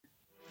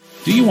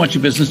Do you want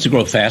your business to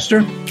grow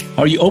faster?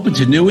 Are you open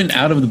to new and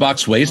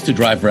out-of-the-box ways to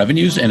drive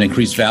revenues and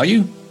increase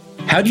value?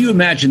 How do you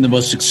imagine the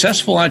most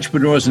successful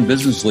entrepreneurs and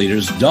business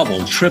leaders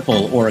double,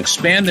 triple, or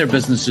expand their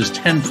businesses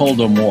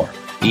tenfold or more?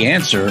 The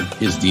answer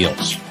is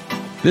Deals.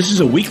 This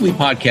is a weekly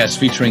podcast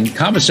featuring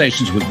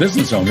conversations with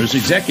business owners,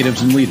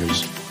 executives, and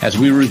leaders as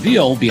we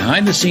reveal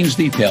behind-the-scenes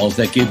details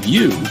that give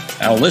you,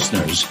 our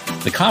listeners,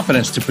 the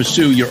confidence to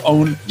pursue your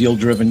own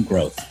deal-driven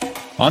growth.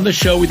 On the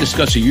show, we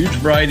discuss a huge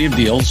variety of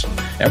deals,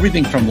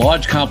 everything from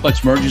large,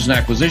 complex mergers and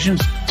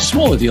acquisitions to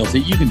smaller deals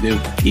that you can do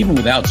even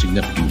without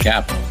significant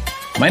capital.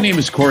 My name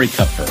is Corey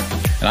Kupfer,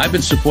 and I've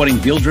been supporting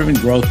deal-driven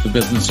growth for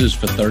businesses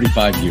for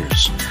 35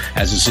 years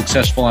as a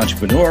successful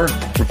entrepreneur,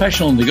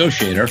 professional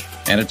negotiator,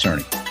 and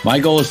attorney. My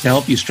goal is to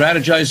help you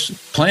strategize,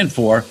 plan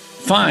for,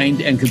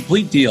 find, and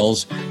complete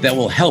deals that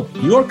will help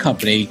your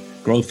company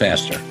grow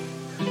faster.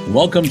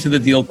 Welcome to the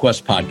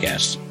DealQuest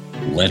Podcast.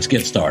 Let's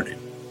get started.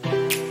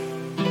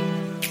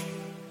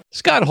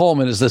 Scott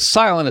Hallman is the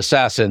silent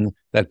assassin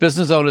that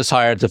business owners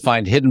hire to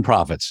find hidden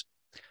profits.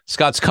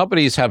 Scott's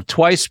companies have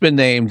twice been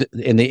named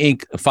in the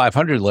Inc.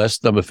 500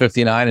 list, number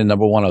 59 and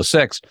number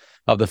 106,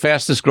 of the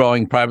fastest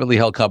growing privately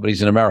held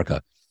companies in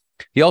America.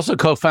 He also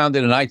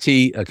co-founded an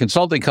IT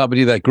consulting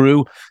company that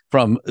grew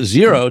from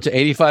zero to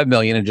 85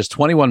 million in just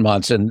 21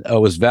 months and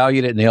was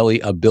valued at nearly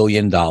 $1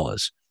 billion.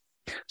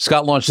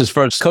 Scott launched his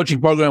first coaching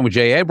program with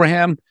Jay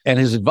Abraham, and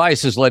his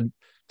advice has led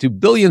to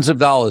billions of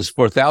dollars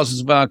for thousands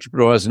of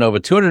entrepreneurs in over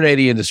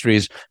 280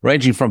 industries,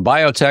 ranging from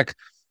biotech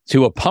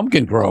to a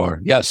pumpkin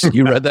grower. Yes,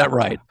 you read that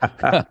right.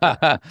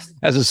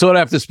 As a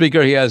sought-after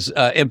speaker, he has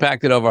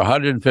impacted over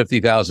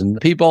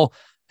 150,000 people.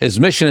 His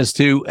mission is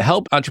to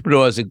help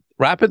entrepreneurs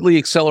rapidly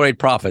accelerate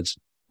profits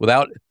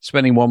without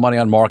spending more money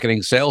on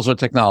marketing, sales, or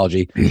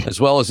technology,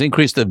 as well as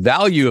increase the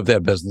value of their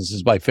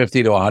businesses by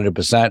 50 to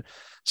 100%.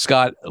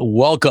 Scott,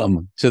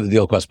 welcome to the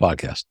DealQuest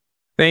Podcast.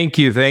 Thank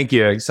you.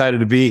 Excited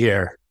to be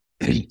here.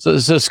 So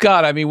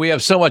Scott, I mean, we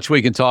have so much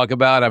we can talk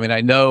about. I mean,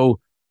 I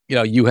know,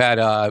 you had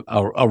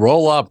a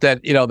roll-up that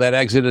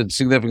exited a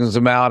significant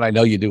amount. I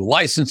know you do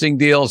licensing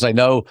deals. I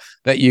know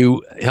that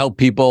you help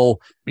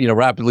people,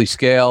 rapidly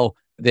scale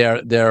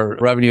their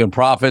revenue and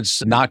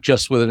profits, not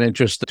just with an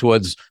interest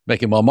towards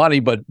making more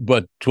money, but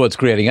towards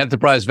creating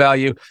enterprise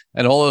value,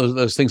 and all of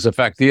those things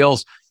affect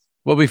deals.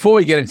 Well, before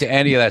we get into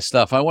any of that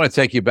stuff, I want to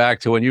take you back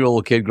to when you were a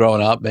little kid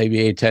growing up, maybe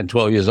 8, 10,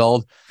 12 years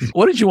old.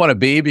 What did you want to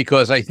be?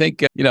 Because I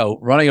think,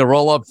 running a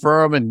roll-up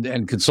firm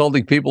and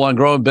consulting people on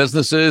growing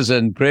businesses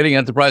and creating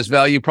enterprise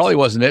value probably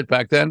wasn't it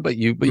back then, but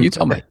you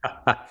tell me.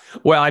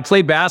 Well, I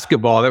played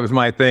basketball. That was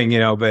my thing,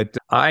 but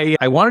I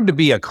wanted to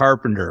be a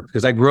carpenter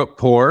because I grew up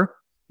poor.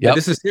 Yeah,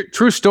 this is a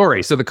true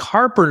story. So the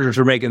carpenters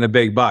were making the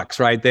big bucks,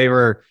 right? They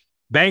were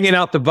banging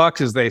out the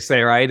bucks, as they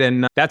say, right?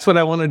 And that's what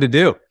I wanted to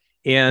do.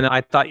 And I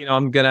thought,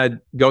 I'm going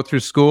to go through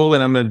school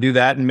and I'm going to do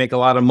that and make a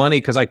lot of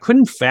money because I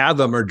couldn't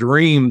fathom or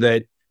dream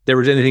that there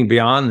was anything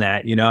beyond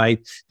that. I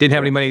didn't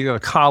have any money to go to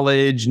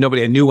college.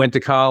 Nobody I knew went to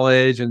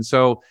college. And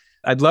so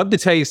I'd love to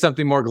tell you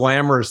something more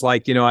glamorous,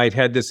 like, I'd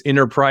had this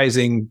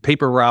enterprising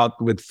paper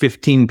route with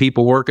 15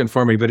 people working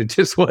for me, but it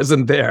just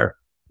wasn't there.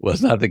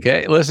 Was not the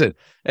case. Listen,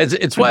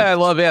 it's why I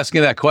love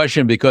asking that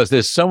question, because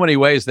there's so many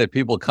ways that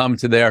people come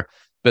to their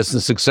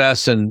business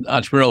success and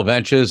entrepreneurial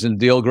ventures and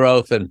deal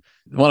growth. And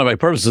one of my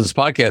purposes of this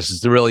podcast is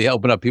to really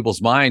open up people's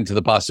mind to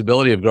the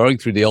possibility of growing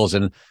through deals.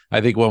 And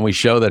I think when we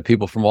show that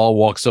people from all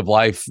walks of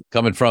life,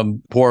 coming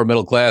from poor,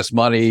 middle class,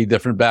 money,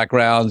 different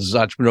backgrounds,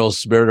 entrepreneurial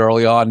spirit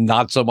early on,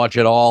 not so much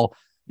at all,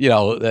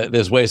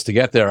 there's ways to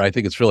get there. I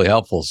think it's really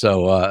helpful.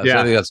 So I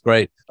think that's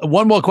great.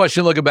 One more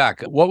question looking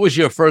back. What was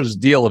your first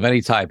deal of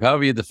any type?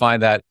 However you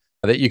define that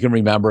you can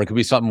remember. It could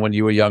be something when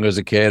you were young as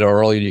a kid or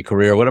early in your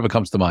career, whatever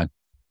comes to mind.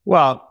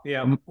 Well,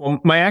 yeah,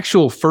 my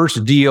actual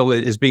first deal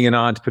is being an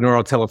entrepreneurial.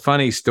 I'll tell a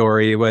funny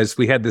story.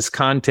 We had this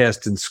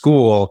contest in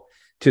school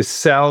to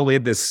sell.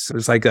 It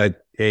was like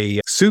a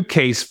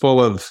suitcase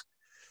full of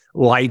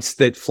lights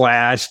that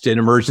flashed and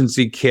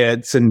emergency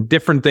kits and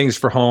different things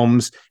for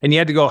homes. And you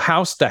had to go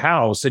house to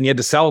house and you had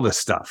to sell this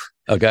stuff.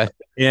 Okay.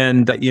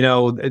 And,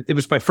 it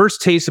was my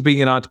first taste of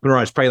being an entrepreneur.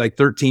 I was probably like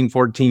 13,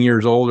 14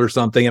 years old or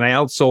something. And I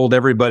outsold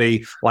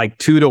everybody like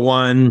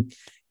 2-1.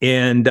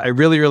 And it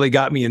really, really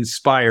got me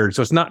inspired.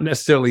 So it's not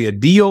necessarily a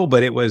deal,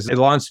 but it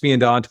launched me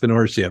into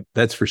entrepreneurship.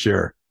 That's for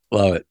sure.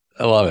 Love it.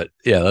 I love it.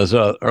 Yeah, those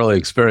are early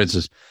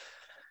experiences.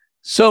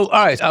 So,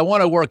 all right, I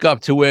want to work up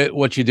to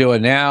what you're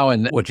doing now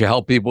and what you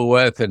help people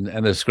with and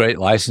this great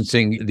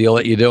licensing deal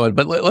that you're doing.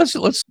 But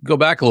let's go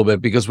back a little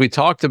bit, because we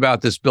talked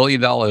about this $1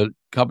 billion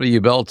company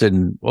you built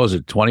in,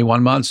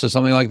 21 months or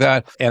something like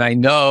that. And I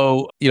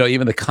know,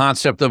 even the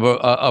concept of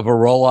a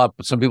roll-up,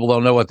 some people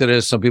don't know what that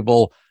is. Some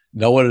people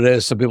know what it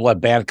is. Some people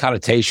have bad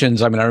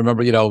connotations. I mean, I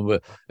remember,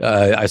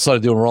 I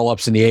started doing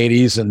roll-ups in the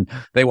 80s and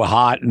they were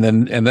hot. And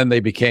then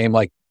they became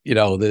like,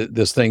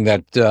 this thing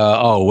that,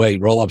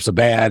 roll-ups are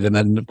bad. And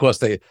then of course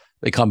they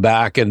come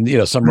back and,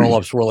 some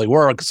roll-ups really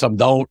work. Some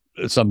don't,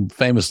 some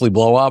famously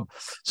blow up.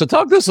 So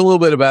talk to us a little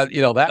bit about,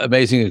 that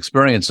amazing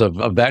experience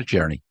of that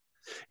journey.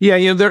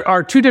 Yeah, there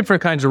are two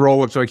different kinds of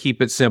roll-ups, so I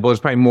keep it simple. It's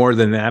probably more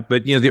than that.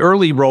 But, the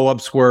early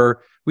roll-ups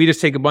were we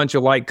just take a bunch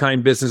of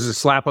like-kind businesses,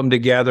 slap them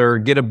together,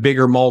 get a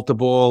bigger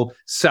multiple,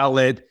 sell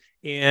it,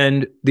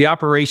 and the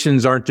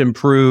operations aren't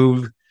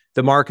improved.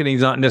 The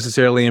marketing's not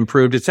necessarily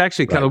improved. It's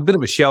actually kind of a bit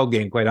of a shell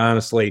game, quite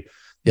honestly.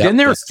 Yep. Then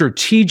there are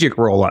strategic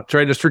roll-ups,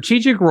 right? A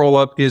strategic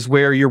roll-up is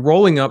where you're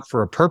rolling up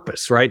for a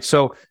purpose, right?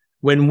 So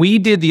when we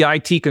did the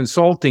IT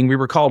consulting, we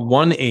were called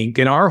One Inc.,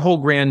 and our whole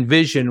grand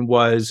vision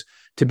was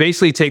to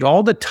basically take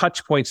all the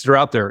touch points that are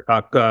out there,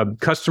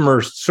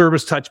 customer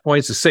service touch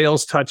points, the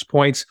sales touch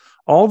points,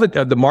 all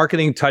the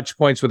marketing touch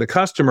points with a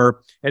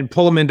customer, and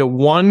pull them into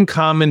one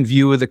common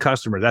view of the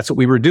customer. That's what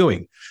we were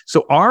doing.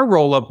 So our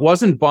roll-up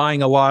wasn't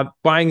buying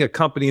a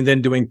company and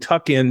then doing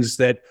tuck-ins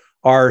that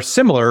are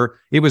similar.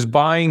 It was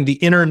buying the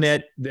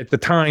internet at the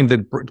time,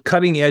 the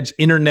cutting edge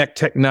internet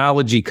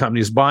technology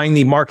companies, buying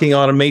the marketing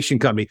automation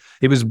company.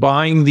 It was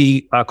buying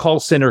the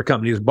call center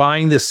company. It was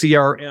buying the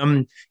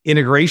CRM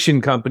integration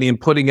company and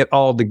putting it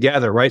all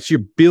together, right? So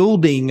you're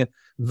building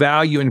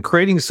value and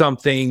creating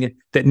something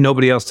that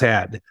nobody else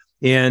had.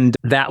 And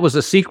that was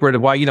a secret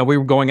of why, we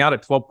were going out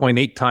at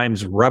 12.8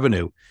 times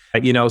revenue.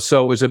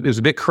 So it was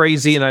a bit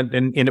crazy,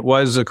 and it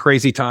was a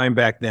crazy time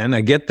back then.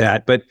 I get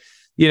that, but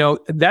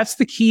that's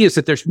the key, is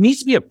that there needs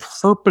to be a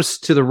purpose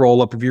to the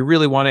roll-up if you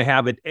really want to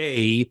have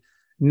it,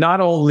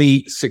 not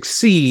only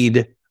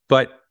succeed,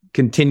 but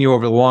continue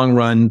over the long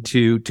run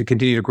to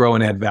continue to grow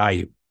and add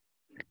value.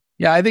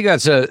 Yeah, I think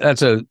that's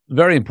a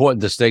very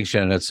important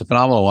distinction. It's a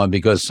phenomenal one,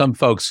 because some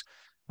folks,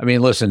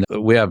 listen,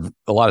 we have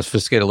a lot of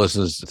sophisticated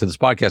listeners to this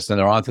podcast, and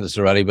they're onto this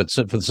already, but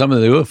for some of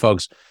the newer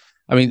folks,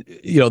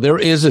 there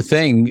is a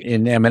thing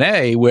in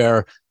M&A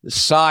where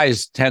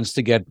size tends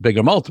to get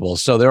bigger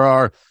multiples. So there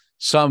are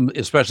some,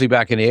 especially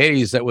back in the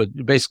 80s, that was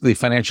basically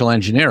financial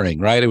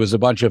engineering, right? It was a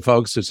bunch of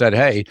folks who said,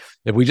 hey,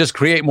 if we just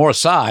create more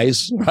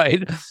size,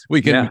 right,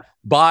 we can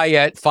buy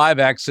at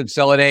 5x and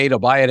sell at 8, or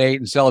buy at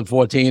 8 and sell at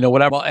 14 or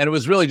whatever. And it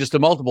was really just a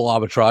multiple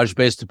arbitrage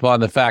based upon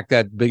the fact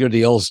that bigger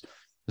deals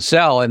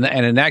sell. And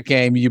in that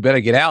game, you better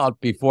get out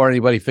before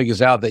anybody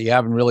figures out that you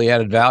haven't really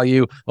added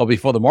value, or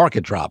before the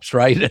market drops,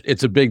 right?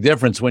 It's a big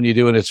difference when you're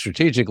doing it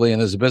strategically and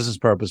there's a business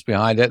purpose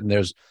behind it, and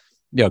there's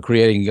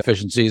creating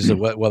efficiencies,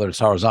 whether it's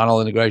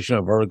horizontal integration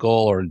or vertical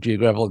or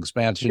geographical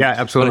expansion. Yeah,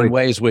 absolutely. But in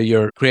ways where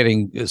you're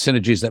creating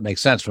synergies that make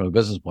sense from a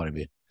business point of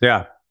view.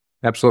 Yeah,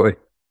 absolutely.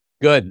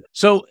 Good.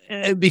 So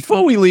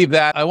before we leave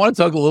that, I want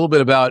to talk a little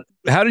bit about,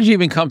 how did you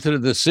even come to the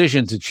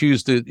decision to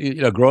choose to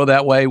grow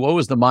that way? What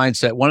was the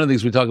mindset? One of the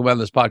things we talk about in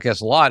this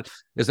podcast a lot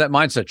is that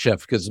mindset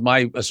shift, because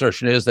my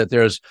assertion is that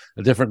there's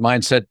a different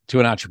mindset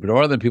to an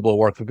entrepreneur than people who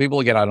work for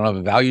people. Again, I don't have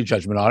a value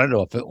judgment on it,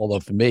 although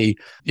for me,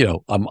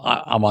 I'm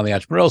on the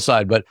entrepreneurial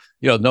side, but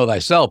know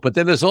thyself. But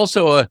then there's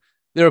also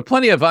there are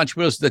plenty of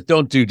entrepreneurs that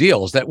don't do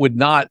deals, that would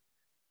not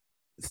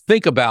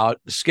think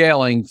about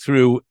scaling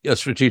through a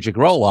strategic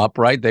roll-up,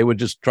 right? They would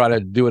just try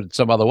to do it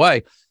some other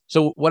way.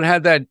 So what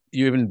had that,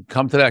 you even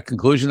come to that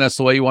conclusion that's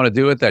the way you want to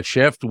do it, that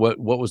shift? What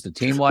was the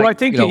team like? Well, I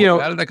think, how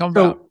did that come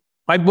about?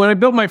 When I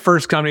built my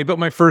first company,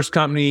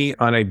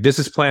 on a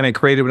business plan I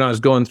created when I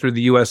was going through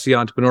the USC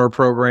Entrepreneur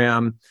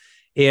Program.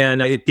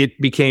 And it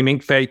became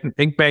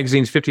Inc.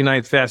 Magazine's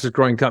 59th fastest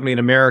growing company in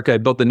America. I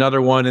built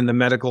another one in the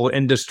medical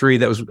industry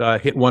that was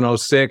hit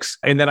 106.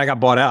 And then I got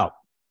bought out.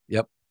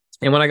 Yep.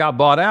 And when I got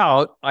bought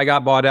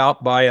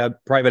out by a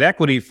private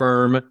equity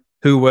firm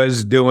who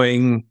was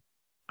doing,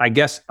 I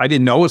guess I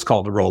didn't know it was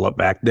called a roll-up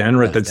back then,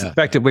 right? That's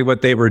effectively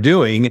what they were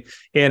doing.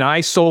 And I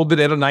sold it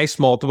at a nice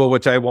multiple,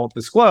 which I won't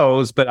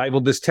disclose, but I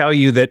will just tell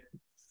you that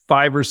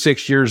 5 or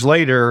 6 years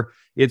later,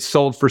 it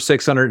sold for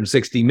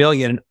 $660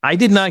 million. I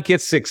did not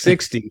get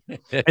 660,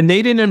 and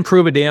they didn't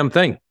improve a damn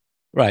thing.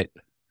 Right.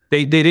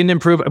 They didn't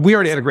improve. We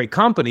already had a great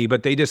company,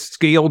 but they just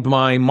scaled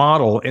my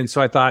model. And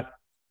so I thought,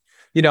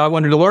 I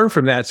wanted to learn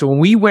from that. So when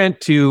we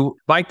went to,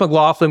 Mike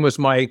McLaughlin was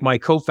my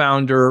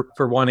co-founder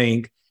for One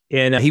Inc.,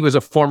 and he was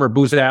a former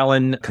Booz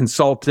Allen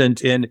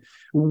consultant. And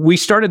we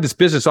started this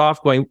business off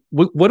going,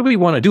 what do we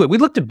want to do? We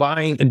looked at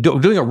buying and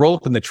doing a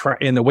roll-up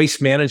in the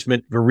waste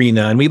management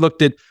arena. And we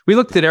looked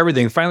at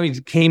everything.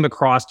 Finally came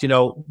across,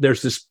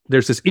 there's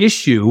this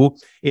issue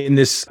in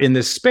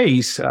this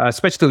space,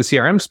 especially the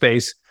CRM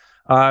space.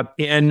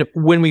 And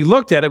when we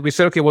looked at it, we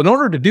said, okay, well, in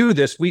order to do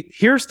this,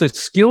 here's the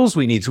skills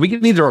we need. So we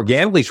can either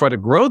organically try to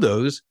grow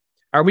those,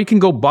 or we can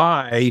go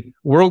buy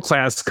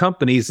world-class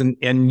companies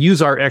and use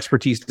our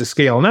expertise to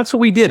scale. And that's what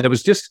we did. It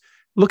was just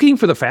looking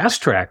for the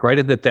fast track, right,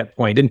 at that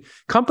point. And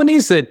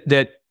companies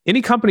that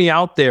any company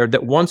out there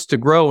that wants to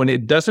grow and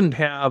it doesn't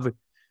have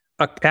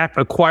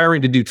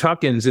acquiring to do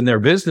tuck-ins in their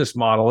business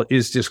model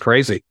is just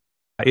crazy.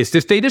 It's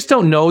just, they just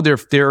don't know. They're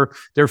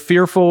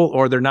fearful,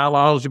 or they're not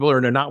knowledgeable, or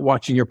they're not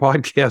watching your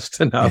podcast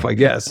enough, I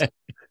guess.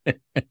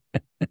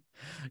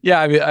 Yeah,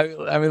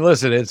 I mean,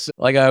 listen, it's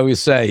like I always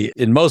say,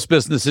 in most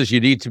businesses, you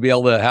need to be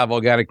able to have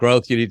organic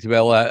growth. You need to be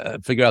able to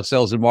figure out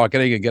sales and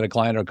marketing and get a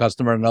client or a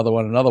customer, another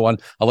one,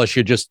 unless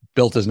you're just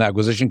built as an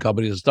acquisition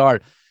company to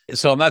start.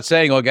 So I'm not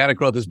saying organic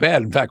growth is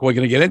bad. In fact, we're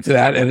going to get into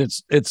that, and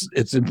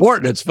it's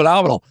important. It's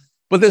phenomenal.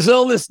 But there's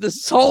all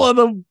this whole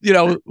other,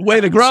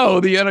 way to grow,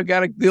 the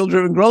inorganic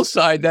deal-driven growth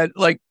side that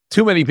like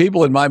too many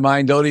people in my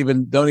mind don't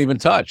even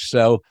touch.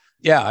 So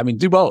yeah, I mean,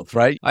 do both,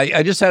 right?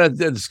 I just had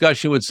a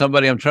discussion with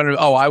somebody.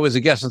 I was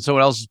a guest on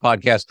someone else's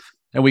podcast,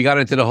 and we got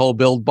into the whole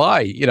build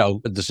buy,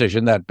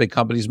 decision that big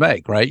companies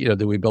make, right?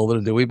 Do we build it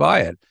or do we buy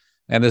it?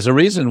 And there's a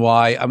reason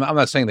why. I'm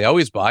not saying they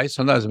always buy.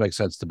 Sometimes it makes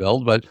sense to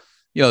build, but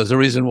there's a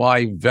reason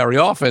why very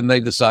often they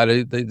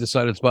decided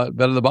it's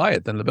better to buy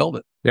it than to build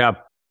it. Yeah.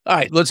 All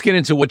right, let's get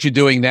into what you're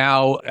doing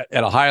now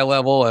at a higher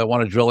level. I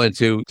want to drill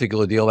into a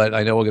particular deal that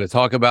I know we're going to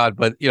talk about,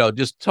 but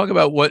just talk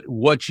about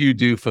what you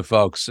do for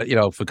folks,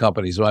 for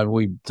companies.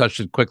 We touched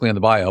it quickly in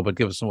the bio, but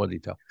give us some more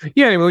detail.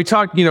 Yeah, I mean, we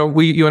talked.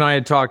 You and I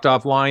had talked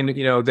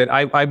offline. That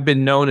I've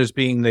been known as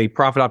being the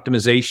profit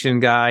optimization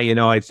guy.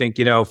 I think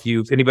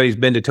if anybody's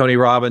been to Tony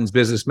Robbins'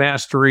 Business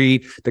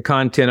Mastery, the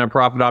content on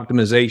profit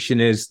optimization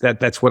is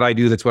that's what I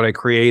do. That's what I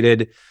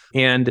created.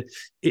 And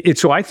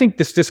so I think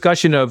this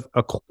discussion of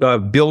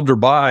build or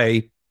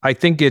buy, I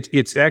think it's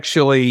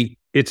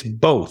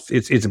both.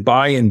 It's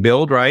buy and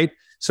build, right?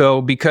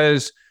 So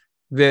because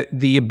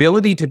the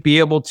ability to be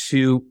able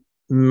to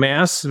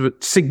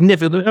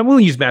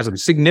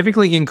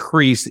significantly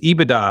increase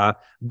EBITDA,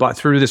 but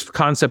through this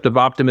concept of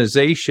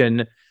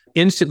optimization,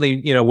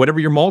 instantly,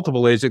 whatever your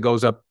multiple is, it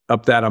goes up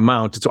that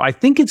amount. So I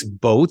think it's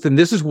both. And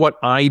this is what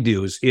I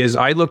do is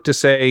I look to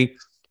say,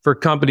 for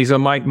companies,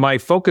 my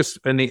focus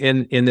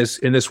in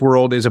this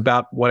world is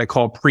about what I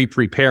call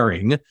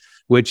preparing,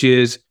 which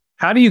is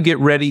how do you get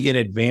ready in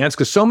advance?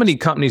 Because so many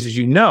companies, as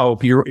you know,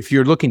 if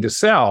you're looking to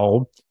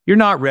sell, you're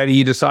not ready.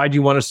 You decide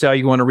you want to sell,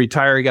 you want to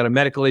retire, you got a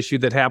medical issue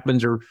that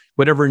happens or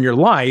whatever in your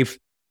life,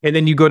 and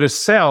then you go to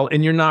sell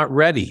and you're not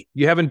ready.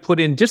 You haven't put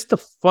in just the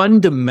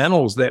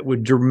fundamentals that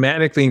would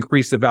dramatically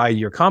increase the value of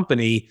your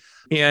company.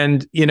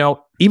 And,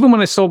 even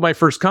when I sold my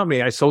first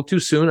company, I sold too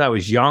soon. I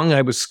was young.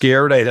 I was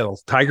scared. I had a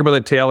tiger by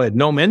the tail. I had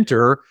no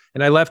mentor.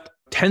 And I left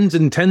tens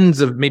and tens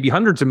of maybe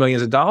hundreds of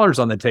millions of dollars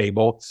on the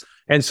table.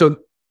 And so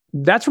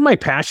that's where my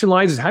passion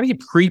lies, is how do you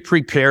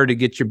prepare to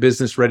get your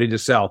business ready to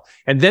sell?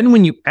 And then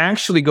when you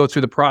actually go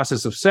through the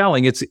process of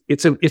selling,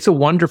 it's a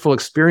wonderful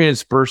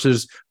experience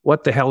versus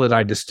what the hell did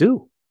I just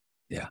do?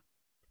 Yeah.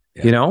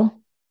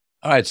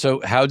 All right. So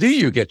how do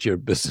you get your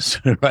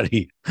business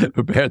ready,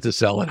 prepared to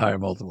sell at higher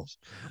multiples?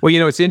 Well,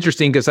 it's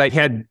interesting because I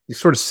had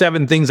sort of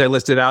 7 things I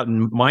listed out,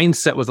 and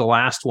mindset was the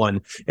last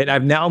one. And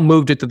I've now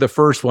moved it to the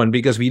first one,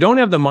 because if you don't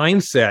have the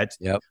mindset,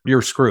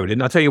 you're screwed.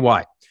 And I'll tell you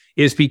why.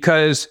 Is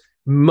because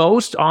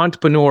most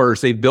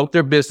entrepreneurs, they've built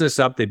their business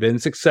up, they've been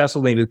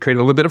successful, they've created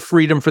a little bit of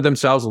freedom for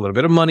themselves, a little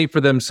bit of money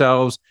for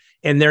themselves,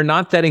 and they're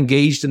not that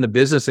engaged in the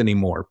business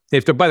anymore. By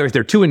the way, if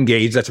they're too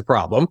engaged, that's a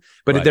problem.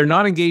 But if they're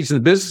not engaged in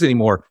the business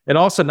anymore, and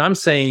all of a sudden I'm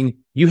saying,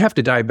 you have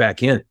to dive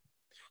back in.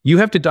 You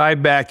have to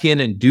dive back in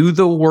and do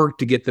the work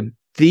to get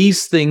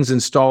these things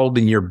installed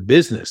in your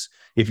business.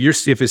 If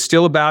it's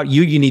still about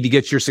you, you need to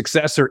get your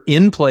successor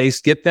in place,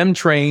 get them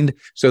trained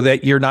so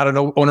that you're not an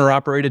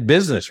owner-operated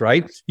business,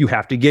 right? You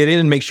have to get in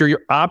and make sure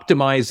you're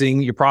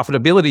optimizing your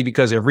profitability,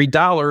 because every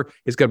dollar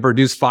is going to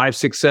produce 5,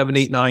 6, 7,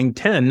 8, 9,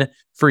 10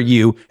 for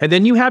you. And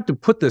then you have to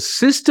put the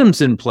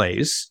systems in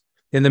place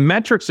and the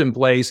metrics in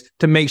place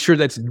to make sure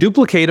that's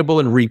duplicatable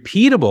and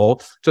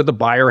repeatable, so the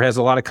buyer has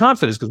a lot of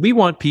confidence, because we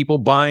want people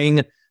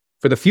buying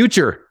for the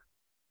future.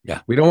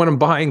 Yeah. We don't want them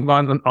buying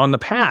on the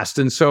past.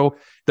 And so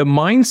the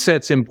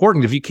mindset's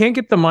important. If you can't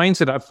get the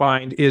mindset, I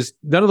find, is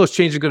none of those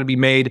changes are going to be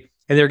made,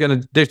 and they're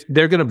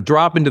going to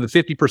drop into the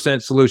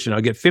 50% solution.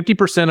 I'll get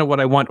 50% of what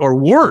I want, or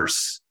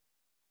worse.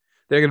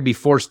 They're going to be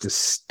forced to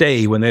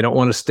stay when they don't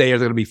want to stay, or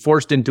they're going to be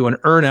forced into an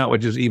earnout,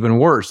 which is even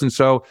worse. And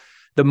so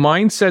the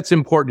mindset's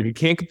important. If you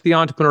can't get the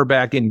entrepreneur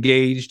back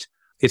engaged,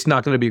 it's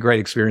not going to be a great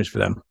experience for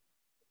them.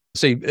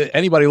 See,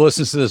 anybody who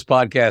listens to this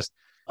podcast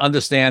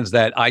understands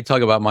that I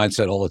talk about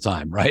mindset all the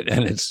time, right?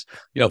 And it's,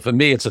 for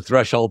me, it's a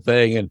threshold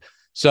thing. And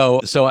so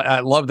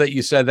I love that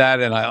you said that.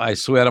 And I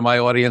swear to my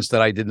audience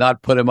that I did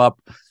not put him up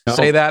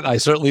say that. I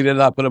certainly did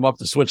not put him up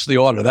to switch the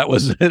order.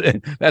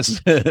 That's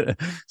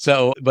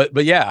so,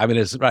 but yeah, I mean,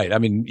 it's right. I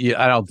mean,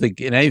 I don't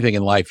think in anything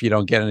in life, you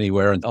don't get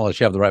anywhere unless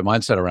you have the right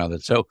mindset around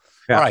it. So,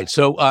 all right.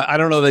 So I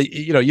don't know that,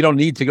 you don't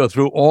need to go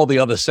through all the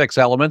other 6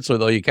 elements,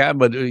 although you can,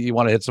 but you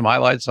want to hit some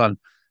highlights on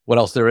what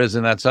else there is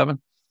in that 7?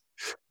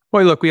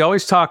 Well, look, we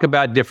always talk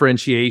about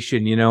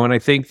differentiation, and I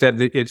think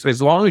that it's,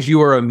 as long as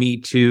you are a me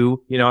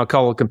too, I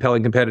call it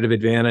compelling competitive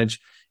advantage.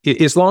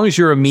 As long as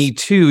you're a me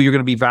too, you're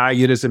going to be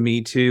valued as a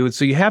me too. And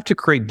so you have to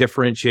create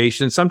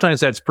differentiation. Sometimes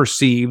that's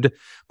perceived,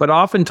 but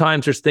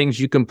oftentimes there's things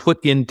you can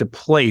put into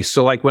place.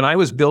 So like when I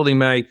was building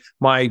my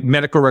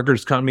medical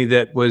records company,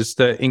 that was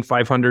the Inc.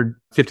 500,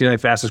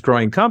 59th fastest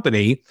growing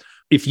company.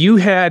 If you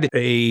had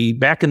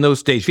back in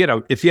those days,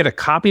 if you had a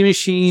copy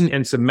machine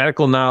and some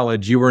medical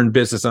knowledge, you were in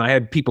business. And I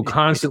had people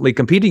constantly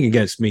competing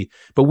against me,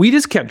 but we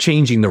just kept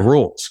changing the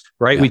rules,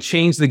 right? Yeah. We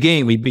changed the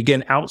game. We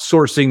began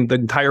outsourcing the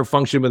entire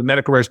function with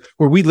medical records,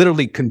 where we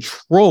literally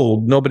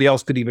controlled, nobody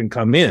else could even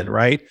come in,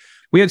 right?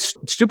 We had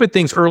stupid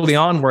things early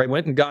on where I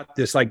went and got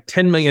this like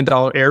 $10 million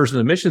errors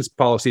and omissions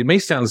policy. It may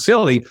sound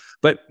silly,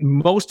 but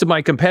most of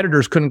my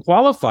competitors couldn't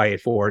qualify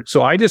for it.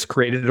 So I just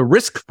created a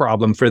risk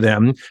problem for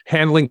them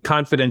handling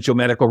confidential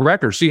medical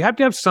records. So you have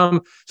to have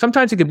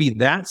sometimes it can be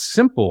that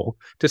simple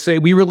to say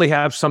we really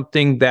have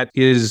something that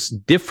is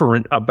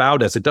different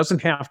about us. It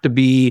doesn't have to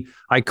be,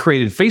 I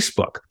created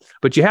Facebook,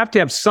 but you have to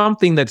have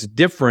something that's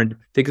different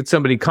to get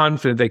somebody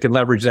confident they can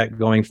leverage that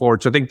going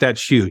forward. So I think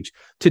that's huge.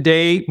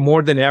 Today,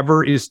 more than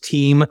ever, is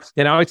team.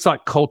 And I always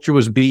thought culture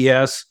was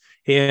BS.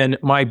 In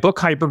my book,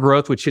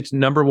 Hypergrowth, which hits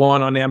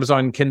 #1 on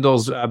Amazon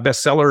Kindle's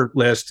bestseller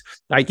list,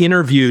 I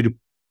interviewed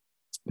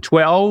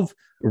 12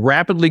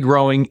 rapidly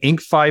growing Inc.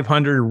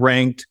 500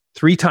 ranked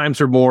 3 times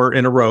or more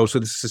in a row, so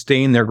to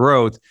sustain their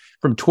growth,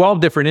 from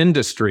 12 different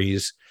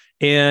industries.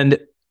 And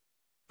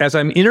as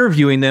I'm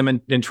interviewing them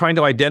and trying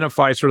to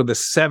identify sort of the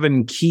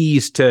 7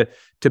 keys to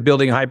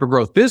building a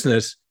hypergrowth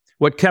business,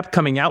 what kept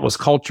coming out was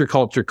culture,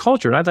 culture,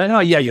 culture. And I thought, oh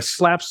yeah, you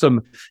slap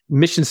some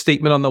mission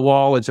statement on the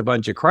wall, it's a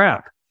bunch of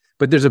crap.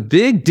 But there's a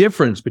big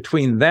difference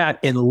between that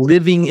and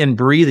living and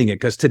breathing it.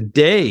 Because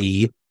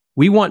today,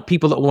 we want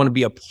people that want to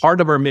be a part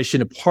of our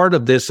mission, a part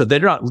of this, so they're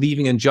not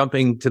leaving and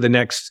jumping to the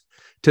next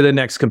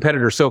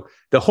competitor. So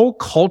the whole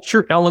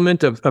culture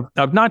element of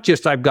not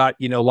just I've got,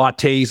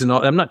 lattes and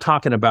all, I'm not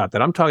talking about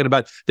that. I'm talking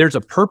about there's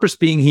a purpose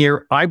being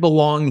here. I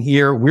belong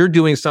here. We're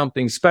doing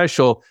something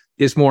special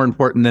is more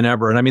important than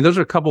ever. And I mean, those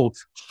are a couple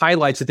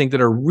highlights I think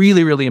that are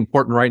really, really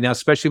important right now,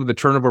 especially with the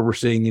turnover we're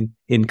seeing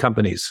in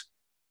companies.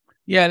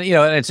 Yeah,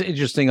 and it's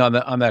interesting on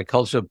that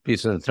culture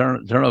piece and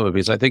the turnover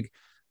piece. I think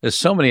there's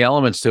so many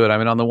elements to it. I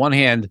mean, on the one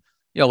hand,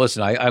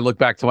 listen, I look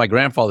back to my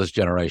grandfather's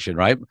generation,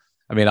 right?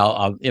 I mean,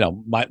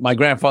 my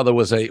grandfather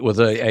was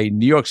a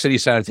New York City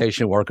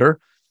sanitation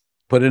worker,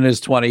 put in his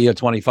 20 or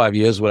 25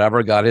 years,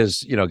 whatever, got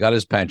his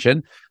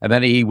pension, and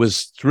then he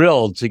was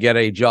thrilled to get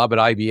a job at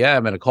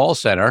IBM in a call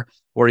center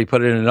where he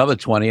put in another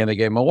 20 and they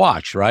gave him a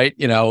watch, right?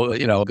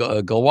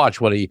 Go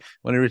watch when he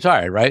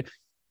retired, right?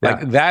 Yeah.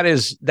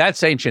 Like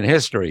that's ancient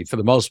history for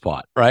the most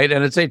part, right?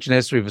 And it's ancient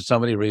history for so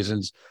many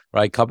reasons,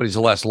 right? Companies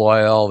are less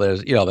loyal.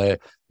 There's, all that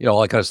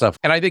kind of stuff.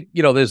 And I think,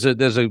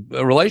 there's a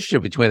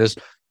relationship between this.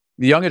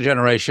 The younger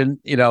generation,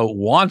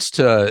 wants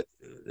to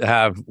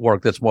have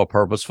work that's more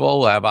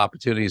purposeful, have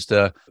opportunities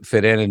to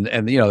fit in,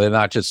 and they're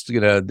not just,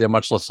 they're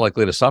much less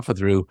likely to suffer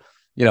through,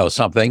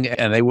 something,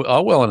 and they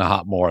are willing to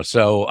hop more.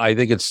 So I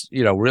think it's,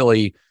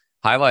 really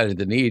highlighted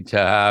the need to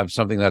have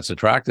something that's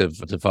attractive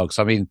to folks.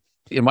 I mean,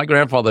 my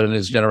grandfather in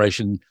his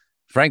generation,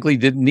 frankly,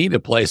 didn't need a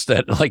place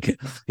that, like,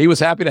 he was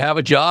happy to have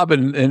a job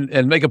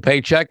and make a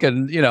paycheck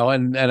and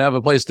have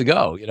a place to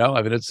go.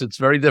 I mean, it's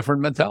very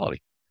different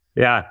mentality.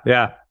 Yeah.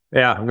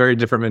 Very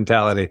different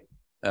mentality.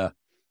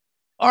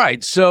 All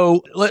right.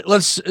 So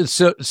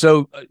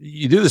so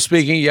you do the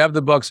speaking, you have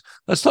the books.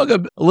 Let's talk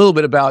a little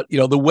bit about,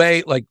 the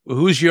way, like,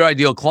 who's your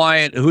ideal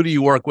client? Who do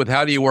you work with?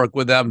 How do you work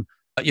with them?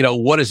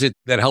 What is it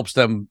that helps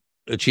them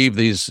achieve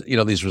these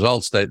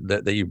results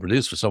that you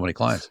produce for so many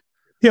clients?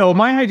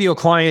 My ideal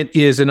client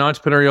is an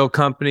entrepreneurial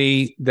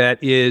company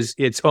that is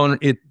it's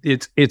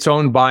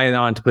owned by an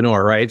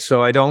entrepreneur, right?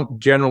 So I don't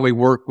generally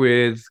work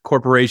with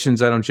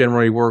corporations. I don't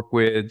generally work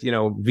with,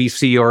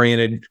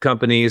 VC-oriented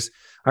companies.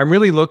 I'm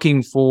really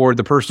looking for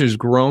the person who's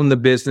grown the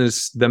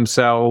business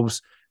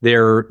themselves.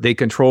 They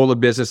control the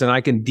business, and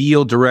I can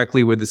deal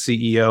directly with the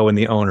CEO and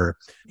the owner.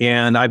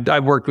 And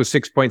I've worked with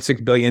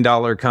 $6.6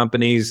 billion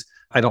companies.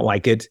 I don't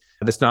like it.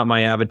 That's not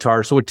my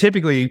avatar. So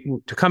typically,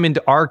 to come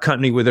into our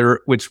company,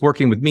 whether it's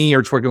working with me or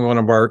it's working with one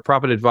of our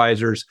profit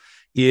advisors,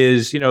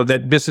 is,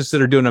 that business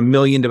that are doing $1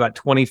 million to about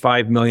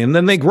 25 million.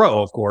 Then they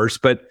grow, of course,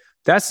 but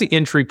that's the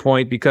entry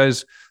point,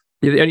 because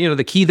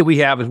the key that we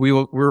have is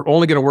we're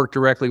only going to work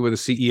directly with the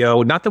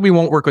CEO. Not that we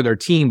won't work with our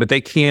team, but they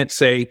can't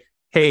say,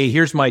 hey,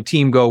 here's my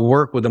team, go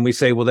work with them. We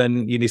say, well,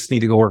 then you just need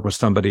to go work with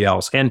somebody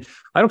else. And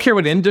I don't care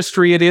what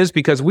industry it is,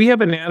 because we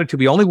have an attitude.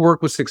 We only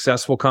work with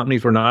successful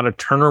companies. We're not a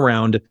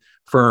turnaround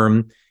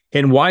firm.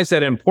 And why is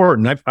that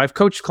important? I've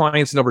coached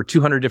clients in over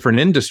 200 different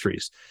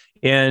industries.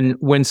 And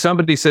when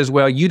somebody says,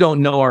 well, you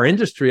don't know our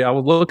industry, I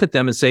will look at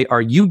them and say,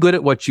 are you good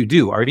at what you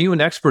do? Are you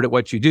an expert at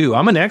what you do?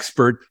 I'm an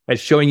expert at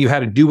showing you how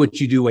to do what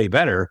you do way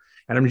better.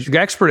 And I'm an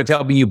expert at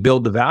helping you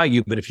build the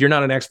value. But if you're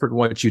not an expert in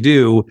what you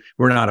do,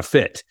 we're not a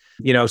fit.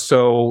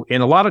 So,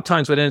 and a lot of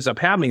times what ends up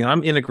happening,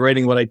 I'm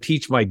integrating what I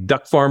teach my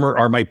duck farmer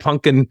or my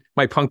pumpkin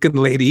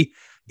lady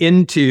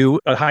into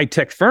a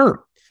high-tech firm.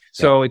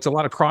 So It's a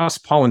lot of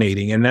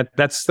cross-pollinating, and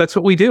that's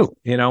what we do,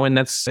 and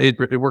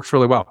it works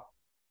really well.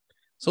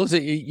 So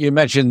you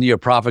mentioned your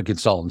profit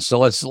consultants. So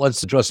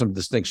let's draw some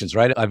distinctions,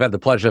 right? I've had the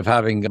pleasure of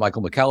having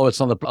Michael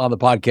Michalowicz on the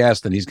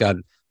podcast, and he's got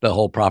the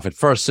whole profit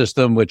first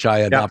system, which I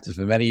adopted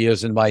for many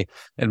years in my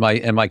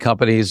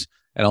companies,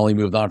 and only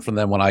moved on from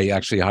them when I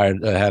actually I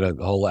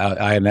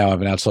now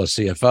have an outsourced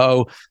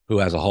CFO who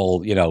has a whole,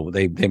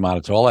 they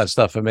monitor all that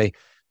stuff for me.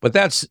 But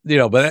that's,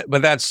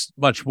 but that's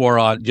much more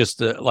on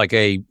just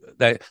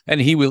and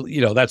he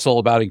will, that's all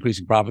about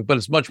increasing profit, but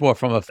it's much more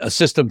from a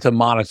system to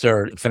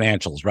monitor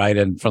financials, right?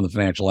 And from the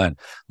financial end,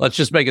 let's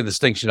just make a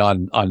distinction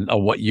on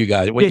what you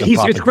guys,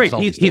 it's great.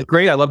 He's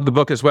great. I love the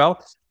book as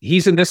well.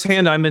 He's in this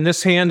hand, I'm in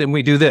this hand, and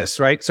we do this,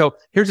 right? So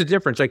here's the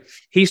difference. Like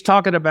he's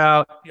talking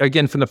about,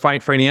 again, from the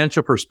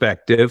financial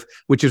perspective,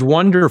 which is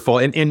wonderful.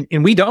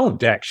 And we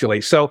don't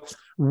actually. So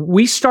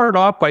we start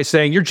off by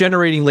saying you're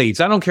generating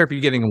leads. I don't care if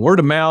you're getting word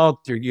of mouth,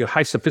 you're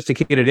high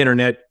sophisticated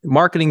internet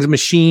marketing's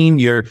machine,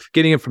 you're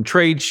getting it from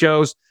trade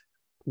shows,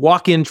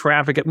 walk-in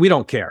traffic. We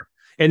don't care.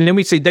 And then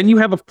we say, then you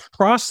have a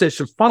process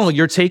of funnel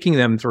you're taking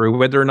them through,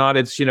 whether or not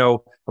it's, a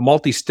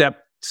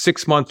multi-step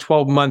 6-month,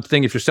 12-month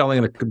thing, if you're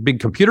selling a big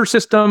computer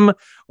system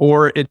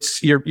or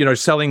it's you're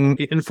selling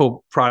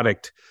info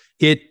product.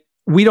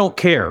 We don't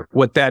care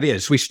what that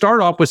is. We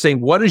start off with saying,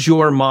 what is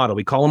your model?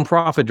 We call them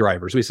profit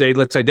drivers. We say,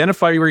 let's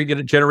identify where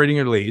you're generating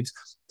your leads.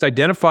 Let's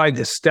identify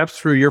the steps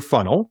through your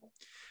funnel.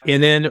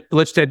 And then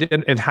let's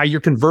and how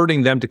you're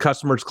converting them to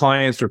customers,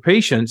 clients, or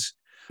patients.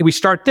 And we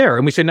start there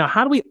and we say, now,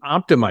 how do we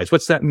optimize?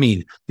 What's that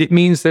mean? It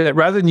means that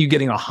rather than you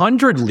getting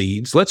 100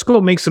 leads, let's go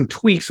make some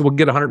tweaks. We'll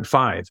get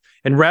 105.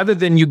 And rather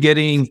than you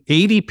getting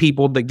 80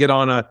 people that get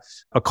on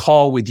a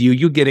call with you,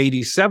 you get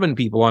 87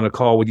 people on a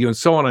call with you, and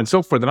so on and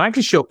so forth. And I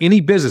can show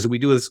any business, we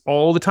do this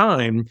all the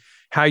time,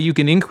 how you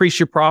can increase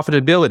your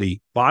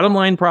profitability, bottom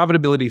line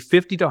profitability,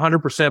 50 to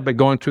 100% by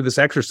going through this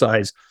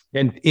exercise.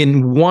 And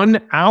in 1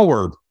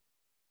 hour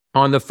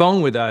on the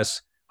phone with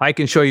us, I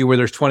can show you where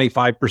there's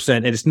 25%.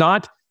 And it's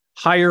not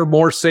hire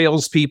more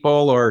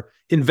salespeople or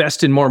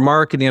invest in more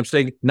marketing. I'm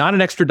saying not an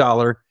extra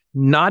dollar,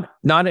 not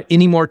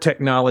any more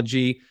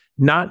technology,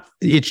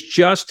 it's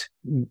just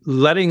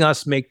letting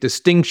us make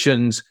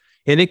distinctions.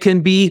 And it can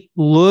be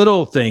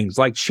little things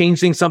like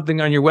changing something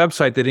on your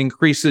website that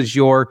increases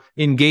your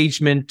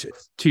engagement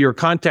to your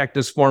contact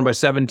us form by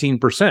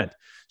 17%.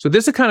 So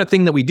this is the kind of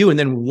thing that we do. And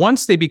then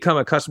once they become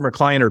a customer,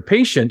 client, or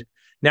patient,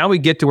 now we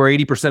get to where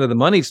 80% of the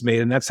money's made,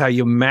 and that's how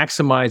you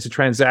maximize the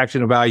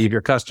transactional value of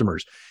your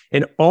customers.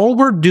 And all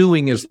we're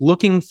doing is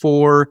looking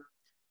for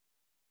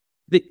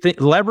the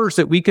levers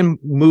that we can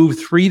move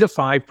 3 to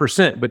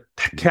 5%, but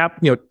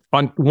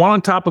on one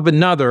on top of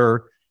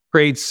another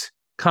creates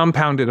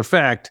compounded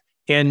effect.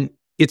 And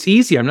it's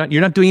easy. You're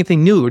not doing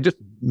anything new.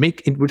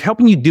 We're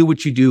helping you do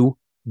what you do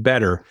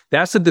better.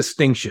 That's a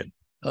distinction.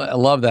 I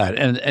love that.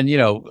 And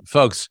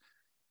folks,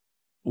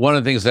 one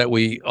of the things that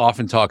we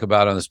often talk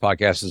about on this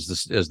podcast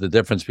is the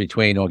difference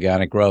between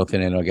organic growth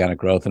and inorganic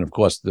growth. And of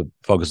course, the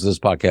focus of this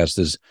podcast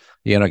is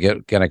the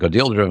inorganic or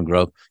deal-driven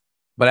growth.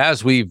 But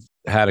as we've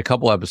had a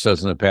couple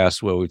episodes in the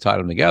past where we've tied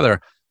them together,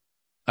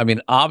 I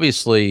mean,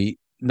 obviously,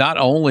 not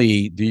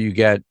only do you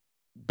get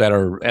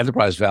better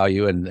enterprise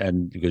value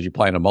and because you're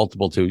applying a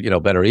multiple to,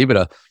 better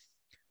EBITDA,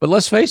 but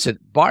let's face it,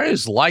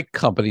 buyers like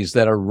companies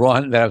that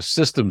have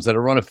systems that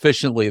are run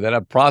efficiently, that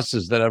have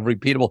processes that are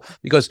repeatable,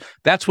 because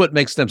that's what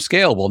makes them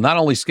scalable. Not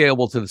only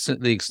scalable to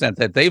the extent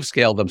that they've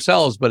scaled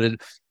themselves, but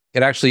it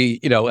actually,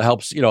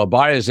 helps, a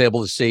buyer is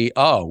able to see,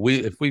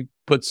 if we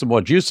put some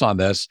more juice on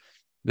this,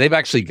 they've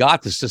actually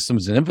got the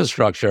systems and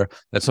infrastructure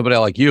that somebody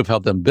like you have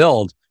helped them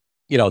build,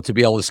 to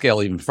be able to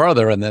scale even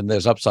further. And then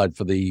there's upside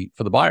for the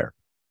buyer.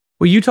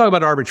 Well, you talk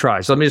about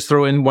arbitrage. Let me just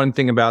throw in one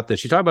thing about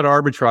this. You talk about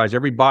arbitrage.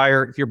 Every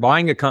buyer, if you're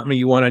buying a company,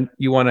 you want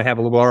to have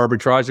a little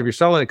arbitrage. If you're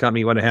selling a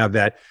company, you want to have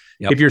that.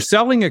 Yep. If you're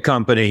selling a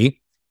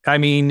company, I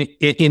mean,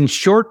 in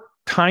short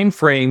time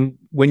frame,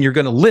 when you're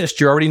going to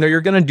list, you already know you're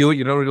going to do it.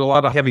 You don't do a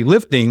lot of heavy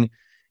lifting.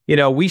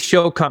 We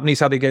show companies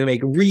how they're going to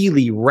make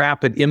really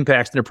rapid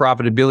impacts in their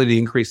profitability to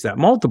increase that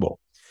multiple.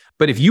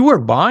 But if you are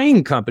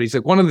buying companies,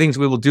 like one of the things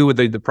we will do with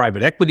the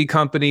private equity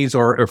companies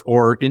or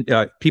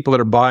people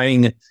that are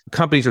buying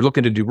companies or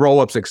looking to do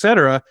roll-ups, et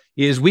cetera,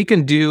 is we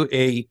can do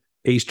a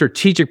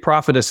strategic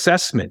profit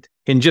assessment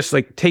and just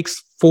takes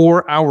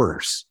 4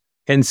 hours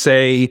and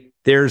say,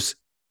 there's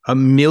 $1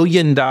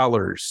 million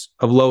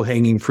of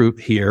low-hanging fruit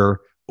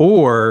here,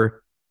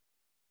 or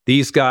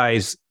these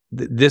guys,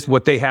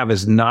 what they have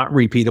is not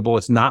repeatable.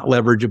 It's not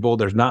leverageable.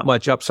 There's not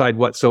much upside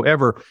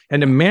whatsoever.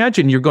 And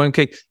imagine you're going,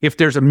 okay, if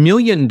there's $1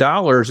 million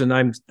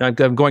and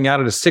I'm going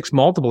out at a 6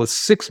 multiple,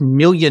 it's $6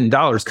 million.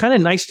 Kind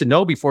of nice to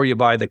know before you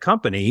buy the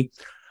company.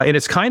 And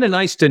it's kind of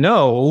nice to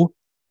know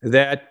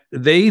that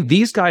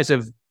these guys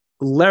have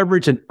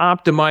leveraged and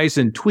optimized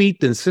and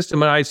tweaked and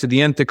systemized to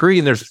the nth degree.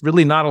 And there's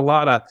really not a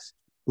lot of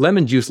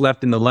lemon juice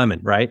left in the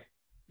lemon, right?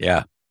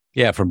 Yeah.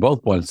 Yeah. From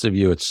both points of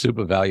view, it's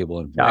super valuable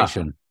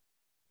information.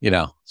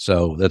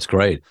 So that's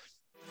great.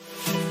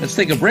 Let's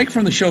take a break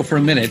from the show for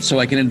a minute so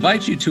I can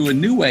invite you to a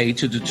new way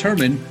to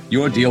determine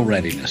your deal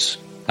readiness.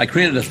 I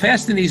created a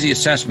fast and easy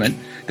assessment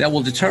that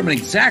will determine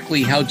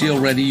exactly how deal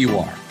ready you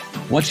are.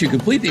 Once you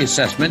complete the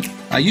assessment,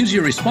 I use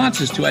your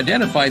responses to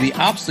identify the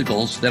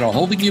obstacles that are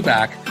holding you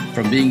back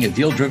from being a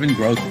deal-driven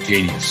growth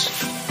genius.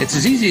 It's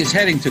as easy as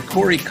heading to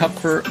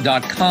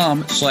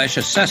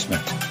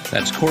CoreyKupfer.com/assessment.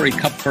 That's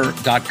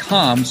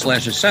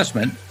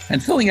CoreyKupfer.com/assessment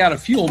and filling out a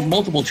few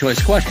multiple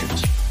choice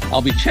questions.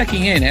 I'll be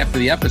checking in after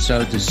the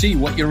episode to see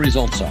what your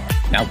results are.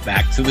 Now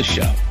back to the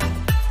show.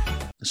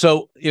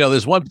 So,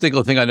 there's one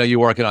particular thing I know you're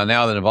working on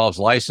now that involves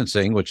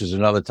licensing, which is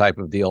another type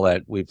of deal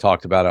that we've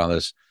talked about on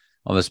this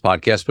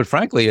podcast. But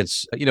frankly,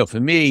 it's, for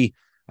me,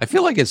 I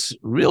feel like it's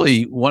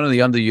really one of the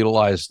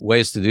underutilized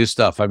ways to do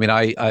stuff. I mean,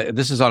 I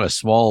this is on a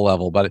small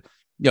level, but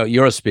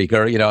you're a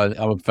speaker,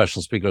 I'm a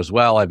professional speaker as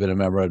well. I've been a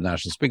member of the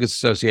National Speakers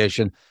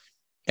Association.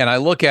 And I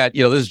look at,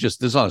 this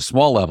is on a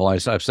small level.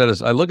 I've said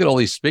this, I look at all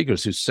these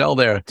speakers who sell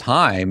their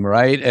time,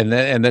 right? And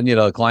then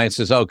the client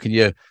says, oh,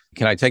 can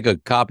I take a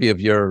copy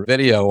of your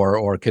video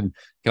or can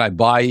I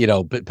buy,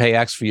 pay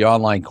X for your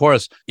online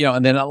course,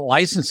 and then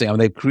licensing. I mean,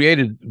 they've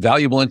created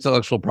valuable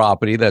intellectual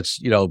property that's,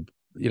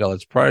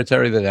 it's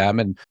proprietary to them.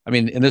 And I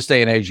mean, in this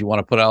day and age, you want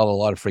to put out a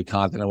lot of free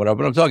content or whatever,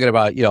 but I'm talking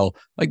about,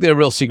 like their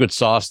real secret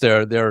sauce,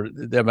 their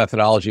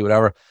methodology,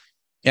 whatever.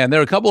 And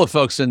there are a couple of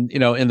folks in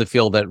the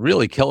field that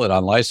really kill it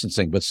on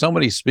licensing, but so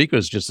many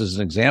speakers, just as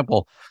an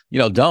example,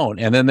 don't.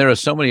 And then there are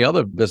so many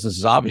other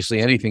businesses,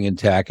 obviously anything in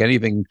tech,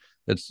 anything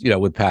that's,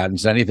 with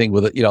patents, anything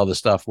with, the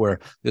stuff where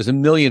there's a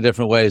million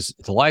different ways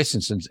to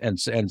license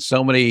and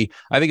so many,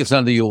 I think it's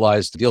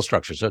underutilized deal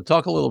structure. So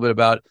talk a little bit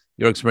about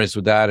your experience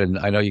with that. And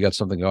I know you got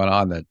something going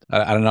on that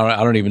I don't know.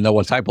 I don't even know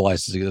what type of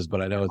licensing it is,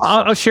 but I know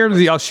I'll share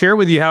with you. I'll share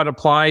with you how it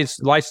applies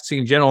licensing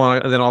in general.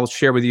 And then I'll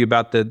share with you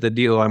about the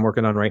deal I'm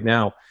working on right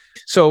now.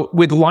 So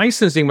with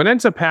licensing, what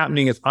ends up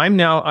happening is I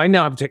now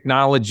have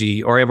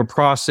technology or I have a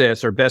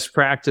process or best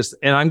practice,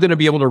 and I'm going to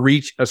be able to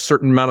reach a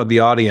certain amount of the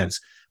audience.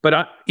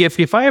 But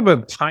if I have a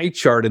pie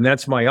chart and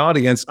that's my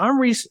audience, I'm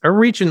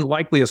reaching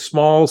likely a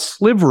small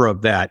sliver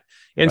of that.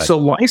 And right. So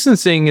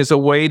licensing is a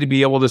way to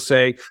be able to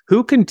say,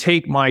 who can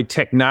take my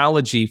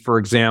technology, for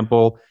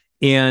example,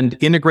 and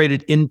integrate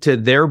it into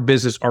their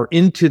business or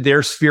into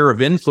their sphere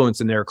of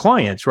influence in their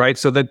clients, right?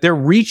 So that they're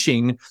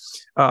reaching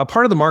a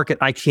part of the market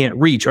I can't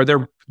reach, or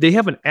they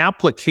have an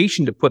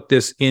application to put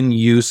this in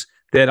use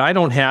that I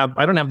don't have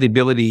the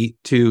ability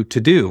to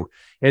do.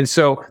 And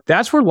so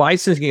that's where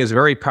licensing is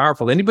very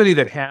powerful. Anybody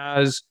that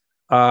has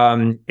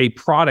a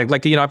product,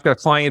 like, I've got a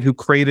client who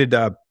created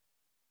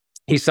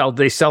they sell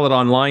it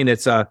online.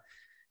 It's kind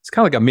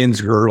of like a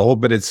men's girdle,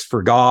 but it's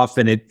for golf,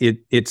 and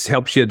it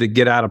helps you to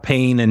get out of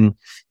pain and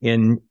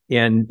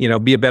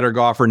be a better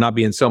golfer, not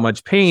be in so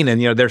much pain.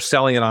 And they're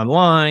selling it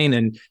online,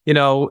 and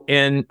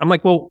and I'm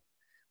like, well,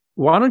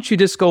 why don't you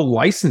just go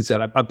license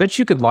it? I bet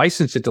you could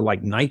license it to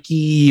like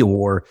Nike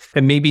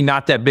and maybe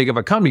not that big of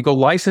a company. Go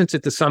license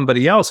it to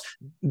somebody else.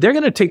 They're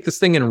going to take this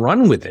thing and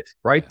run with it,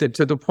 right?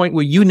 To the point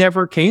where you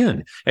never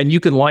can. And you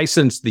can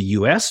license the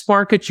US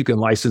market. You can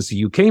license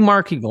the UK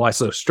market. You can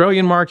license the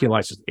Australian market. You can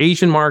license the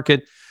Asian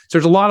market. So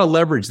there's a lot of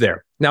leverage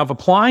there. Now, if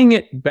applying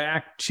it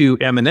back to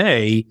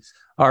M&A,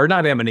 or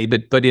not M&A,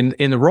 but in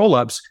the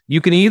roll-ups,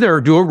 you can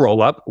either do a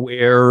roll-up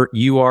where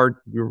you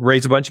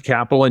raise a bunch of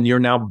capital and you're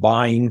now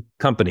buying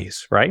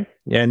companies, right?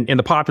 And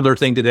the popular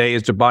thing today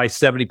is to buy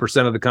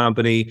 70% of the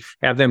company,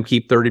 have them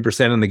keep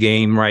 30% in the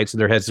game, right? So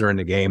their heads are in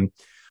the game.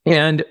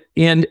 And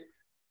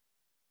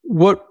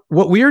what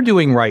we are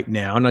doing right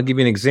now, and I'll give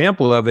you an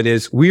example of it,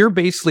 is we're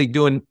basically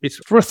doing, it's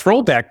for a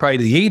throwback probably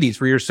to the 80s,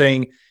 where you're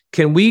saying,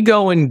 can we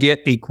go and get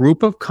a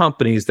group of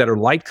companies that are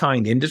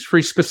like-kind,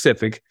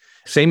 industry-specific,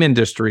 same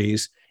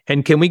industries,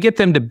 and can we get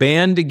them to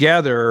band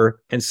together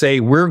and say,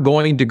 we're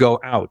going to go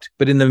out?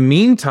 But in the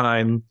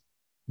meantime,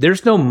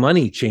 there's no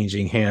money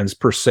changing hands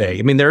per se.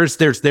 I mean, there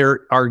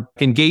are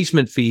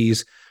engagement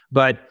fees,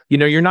 but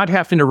you're not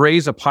having to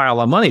raise a pile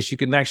of money. So you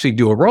can actually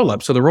do a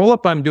roll-up. So the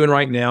roll-up I'm doing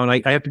right now,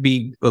 and I have to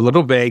be a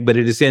little vague, but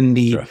it is in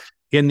the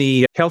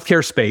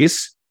healthcare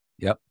space.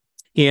 Yep.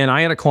 And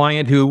I had a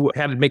client who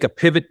had to make a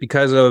pivot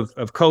because of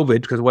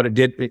COVID, because what it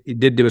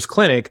did to his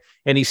clinic,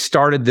 and he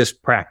started this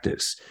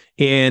practice,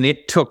 and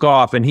it took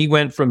off, and he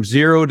went from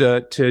zero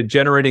to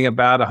generating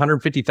about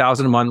 $150,000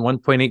 a month,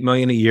 $1.8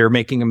 million a year,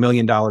 making $1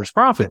 million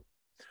profit.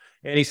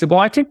 And he said, well,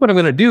 I think what I'm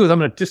going to do is I'm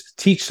going to just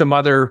teach some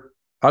other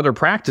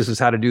practices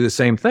how to do the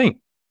same thing.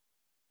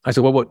 I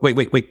said, well,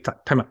 wait,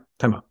 time out.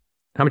 How much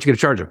are you going to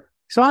charge him?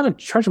 He said, I'm going to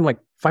charge him like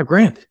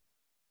 $5,000.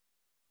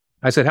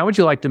 I said, how would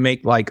you like to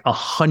make like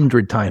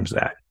 100 times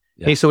that?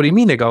 Yeah. And he said, what do you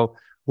mean? I go,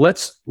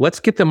 let's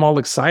get them all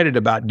excited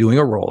about doing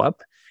a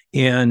roll-up,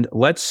 and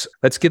let's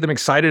get them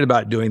excited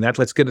about doing that.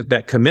 Let's get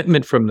that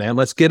commitment from them.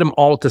 Let's get them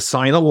all to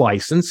sign a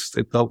license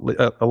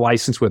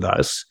with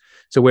us.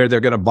 So where they're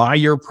going to buy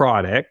your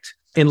product,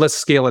 and let's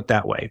scale it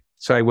that way.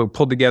 So I will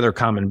pull together a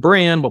common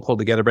brand. We'll pull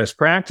together best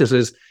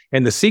practices.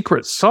 And the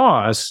secret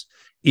sauce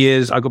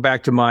is, I'll go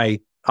back to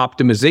my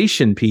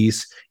optimization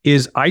piece,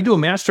 is I do a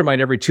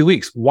mastermind every 2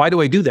 weeks. Why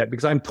do I do that?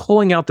 Because I'm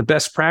pulling out the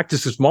best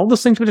practices from all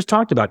those things we just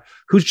talked about.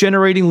 Who's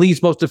generating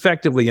leads most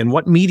effectively, and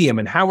what medium,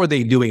 and how are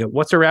they doing it?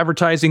 What's their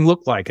advertising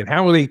look like, and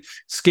how are they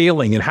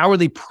scaling, and how are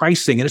they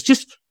pricing? And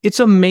it's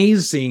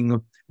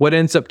amazing what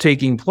ends up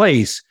taking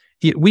place.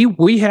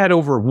 We had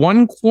over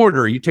one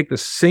quarter, you take the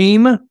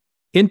same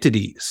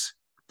entities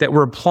that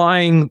were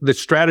applying the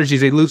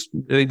strategies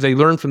they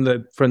learned from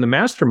the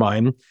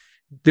mastermind,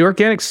 the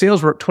organic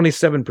sales were up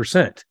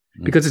 27%.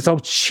 Because it's all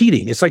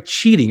cheating. It's like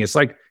cheating. It's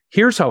like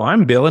here's how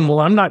I'm billing. Well,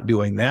 I'm not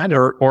doing that.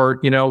 Or,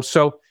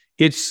 so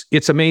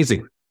it's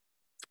amazing.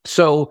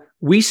 So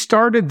we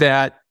started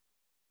that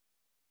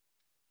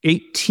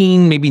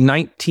 18, maybe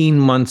 19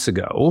 months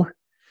ago.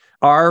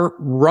 Our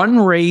run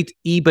rate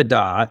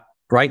EBITDA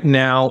right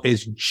now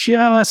is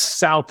just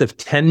south of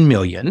 10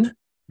 million.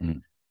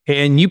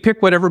 And you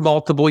pick whatever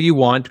multiple you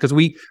want, because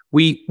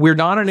we're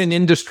not in an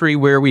industry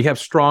where we have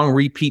strong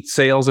repeat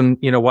sales and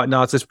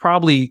whatnot. It's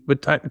probably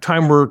with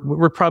time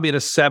we're probably at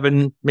a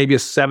 7, maybe a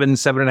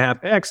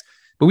 7.5x.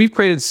 But we've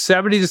created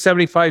 70 to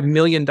 75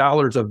 million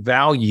dollars of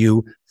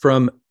value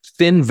from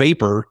thin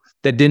vapor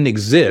that didn't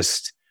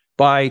exist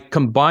by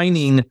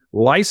combining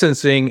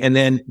licensing and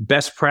then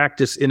best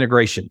practice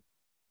integration.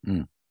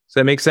 Does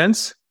that make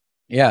sense?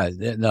 Yeah,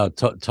 no,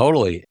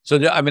 totally. So,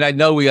 I mean, I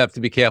know we have to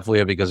be careful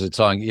here because it's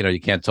on, you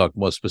can't talk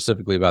more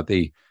specifically about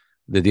the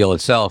deal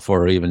itself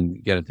or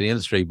even get into the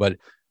industry, but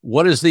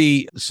what is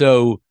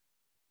so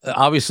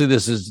obviously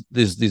there's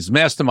these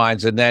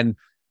masterminds, and then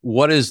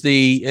what is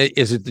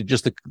is it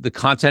just the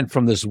content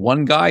from this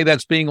one guy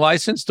that's being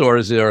licensed, or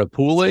is there a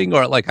pooling,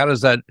 or like, how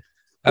does that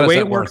the way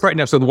it works right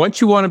now? So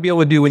what you want to be able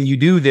to do when you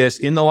do this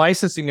in the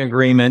licensing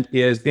agreement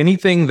is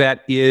anything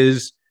that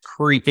is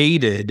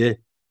created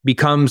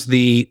becomes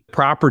the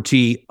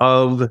property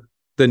of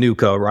the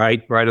newco,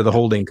 right? Of the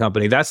holding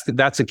company.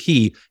 That's a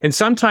key. And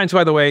sometimes,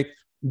 by the way,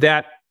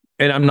 and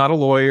I'm not a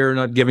lawyer,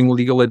 not giving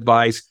legal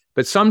advice,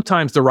 but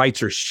sometimes the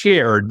rights are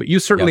shared, but you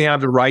certainly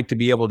have the right to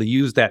be able to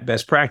use that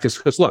best practice.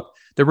 Because look,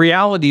 the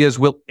reality is,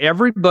 will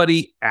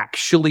everybody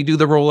actually do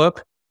the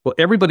roll-up? Will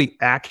everybody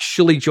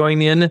actually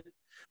join in?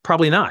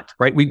 Probably not,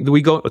 right? We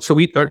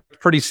are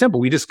pretty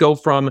simple. We just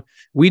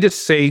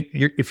say,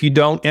 if you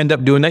don't end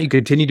up doing that, you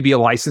continue to be a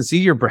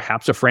licensee or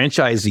perhaps a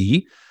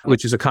franchisee,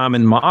 which is a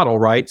common model,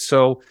 right?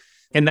 So,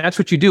 and that's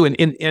what you do.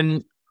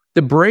 And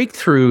the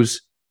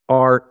breakthroughs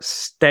are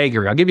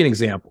staggering. I'll give you an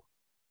example.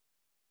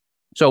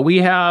 So we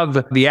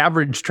have the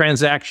average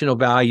transactional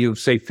value of,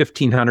 say,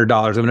 $1,500.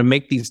 I'm going to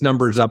make these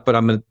numbers up, but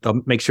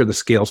I'll make sure the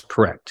scale's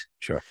correct.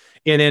 Sure.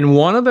 And then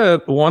one of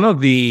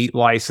the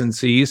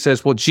licensees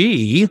says, well,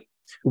 gee,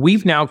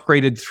 we've now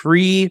created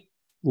 3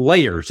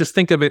 layers. Just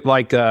think of it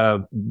like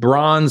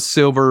bronze,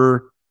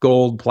 silver,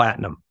 gold,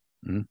 platinum,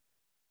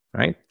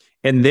 right?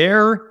 And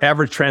their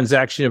average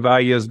transaction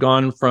value has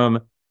gone from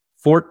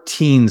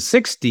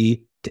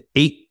 $1,460 to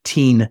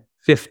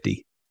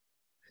 $1,850.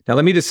 Now,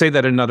 let me just say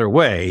that another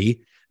way.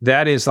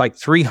 That is like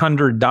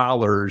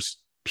 $300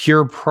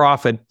 pure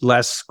profit,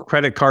 less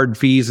credit card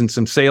fees and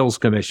some sales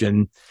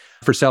commission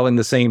for selling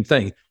the same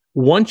thing.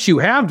 Once you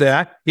have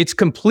that, it's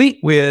complete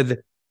with,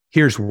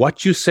 here's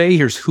what you say,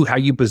 here's how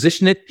you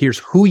position it, here's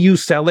who you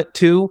sell it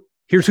to,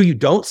 here's who you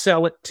don't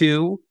sell it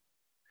to.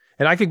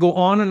 And I could go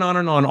on and on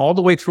and on all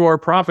the way through our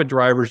profit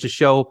drivers to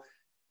show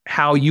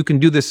how you can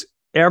do this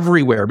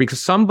everywhere,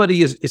 because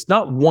it's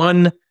not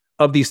one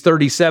of these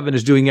 37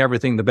 is doing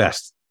everything the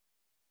best,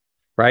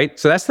 right?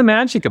 So that's the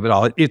magic of it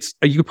all. You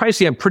can probably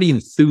see I'm pretty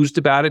enthused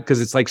about it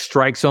because it's like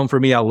strike zone for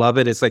me. I love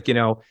it. It's like,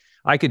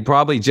 I could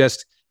probably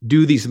just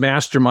do these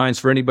masterminds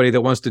for anybody that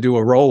wants to do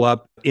a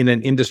roll-up in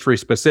an industry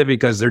specific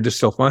because they're just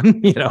so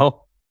fun,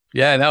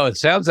 Yeah, no, it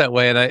sounds that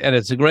way. And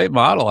it's a great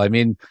model. I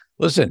mean,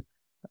 listen,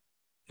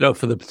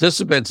 for the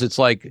participants, it's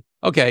like,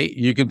 okay,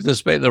 you can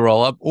participate in the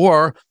roll-up,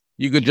 or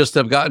you could just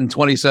have gotten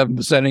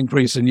 27%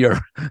 increase in your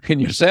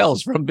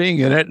sales from being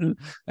in it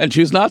and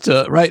choose not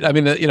to, right? I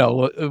mean,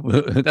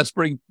 that's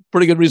pretty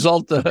good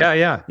result.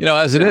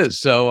 As it is.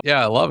 So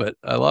yeah, I love it.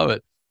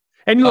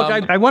 And look,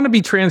 I want to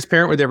be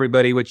transparent with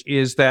everybody, which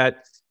is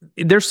that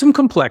there's some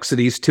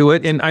complexities to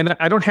it, and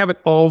I don't have it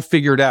all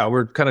figured out.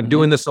 We're kind of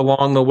doing this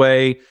along the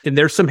way, and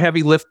there's some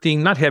heavy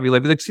lifting, not heavy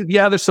lifting.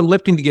 There's some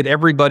lifting to get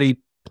everybody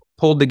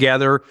pulled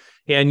together.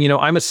 And,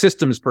 I'm a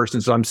systems person,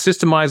 so I'm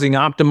systemizing,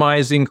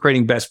 optimizing,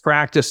 creating best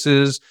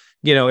practices,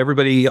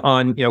 everybody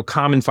on,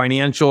 common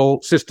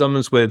financial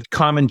systems with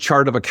common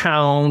chart of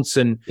accounts.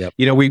 And,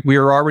 we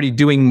are already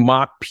doing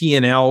mock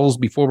P&Ls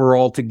before we're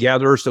all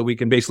together, so we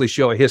can basically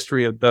show a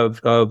history of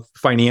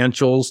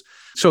financials.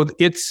 So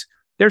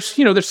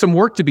there's some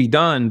work to be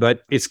done,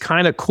 but it's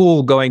kind of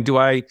cool going, do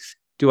I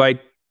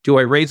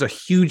raise a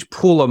huge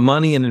pool of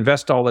money and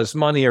invest all this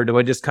money, or do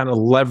I just kind of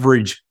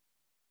leverage,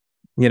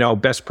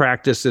 best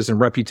practices and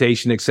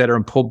reputation, et cetera,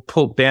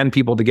 and band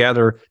people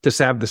together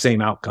to have the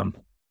same outcome?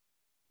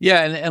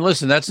 Yeah. And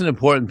listen, that's an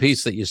important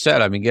piece that you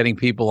said. I mean, getting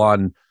people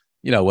on,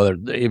 whether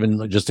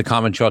even just the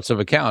common charts of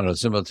account or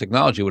similar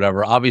technology,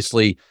 whatever,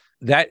 obviously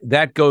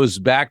that goes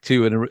back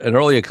to an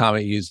earlier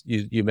comment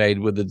you made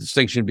with the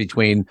distinction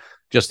between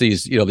just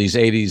these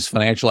 80s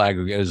financial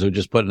aggregators who are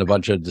just putting a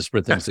bunch of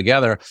disparate things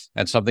together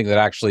and something that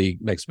actually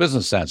makes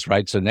business sense,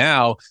 right? So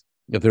now,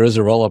 if there is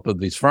a roll-up of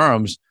these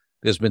firms,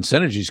 there's been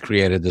synergies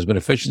created, there's been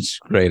efficiency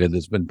created,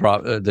 there's been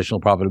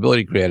additional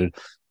profitability created,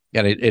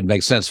 and it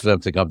makes sense for them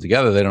to come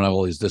together. They don't have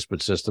all these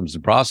disparate systems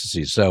and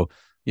processes. So,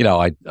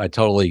 I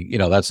totally,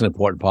 that's an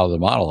important part of the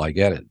model. I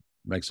get it.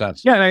 Makes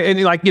sense. Yeah,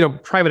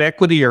 and private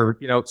equity or,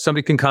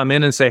 somebody can come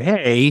in and say,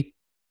 hey,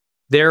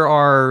 there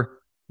are,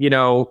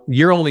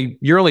 you're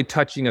only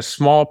touching a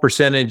small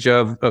percentage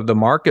of the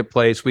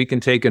marketplace. We can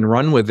take and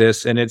run with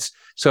this. And it's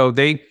so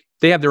they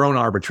have their own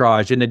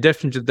arbitrage. In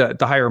addition to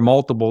the higher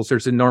multiples,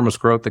 there's enormous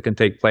growth that can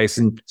take place.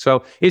 And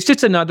so it's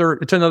just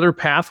another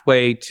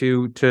pathway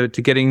to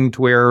getting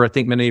to where I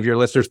think many of your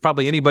listeners,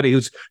 probably anybody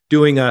who's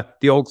doing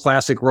the old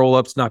classic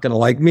roll-up's not going to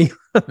like me.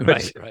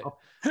 Right.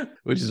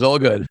 Which is all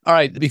good. All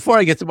right. Before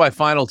I get to my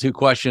final two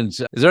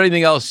questions, is there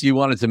anything else you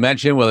wanted to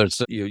mention, whether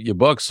it's your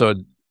books or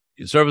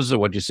your services or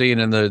what you're seeing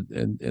in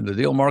the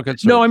deal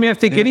markets? No, I mean, I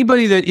think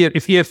anybody that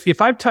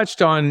if I've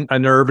touched on a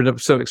nerve and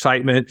episode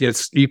excitement,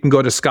 you can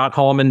go to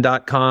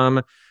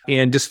scotthallman.com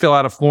and just fill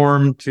out a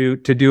form to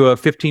do a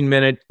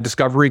 15-minute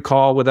discovery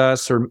call with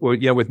us or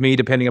with me,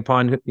 depending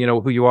upon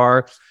who you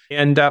are.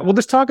 And we'll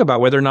just talk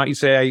about whether or not you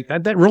say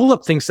that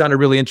roll-up thing sounded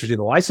really interesting,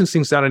 the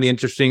licensing sounded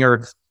interesting,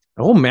 or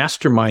the whole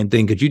mastermind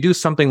thing. Could you do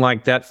something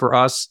like that for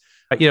us?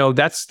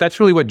 That's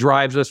really what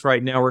drives us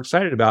right now. We're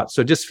excited about.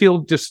 So just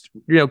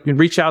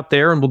reach out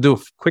there and we'll do a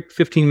quick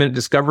 15-minute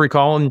discovery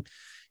call. And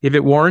if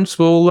it warrants,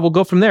 we'll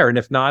go from there. And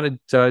if not,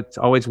 it's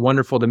always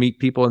wonderful to meet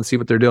people and see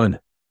what they're doing.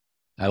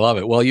 I love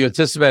it. Well, you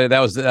anticipated that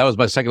was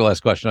my second to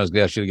last question. I was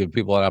going to ask you to give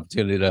people an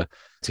opportunity to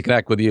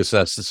connect with you.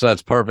 So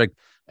that's perfect.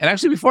 And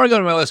actually, before I go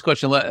to my last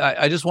question,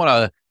 I just want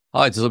to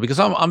highlight this because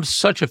I'm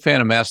such a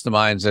fan of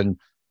masterminds and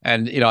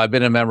I've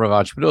been a member of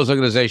Entrepreneurs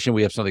Organization.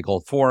 We have something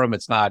called Forum.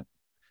 It's not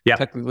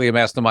technically a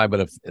mastermind, but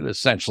it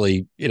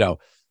essentially,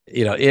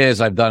 is.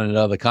 I've done it in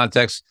other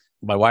contexts.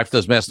 My wife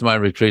does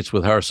mastermind retreats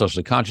with her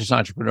socially conscious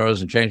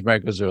entrepreneurs and change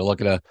makers who are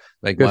looking to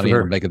make money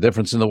and make a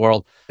difference in the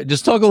world.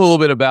 Just talk a little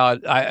bit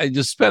about, I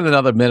just spend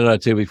another minute or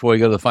two before we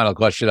go to the final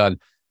question on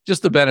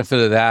just the benefit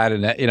of that.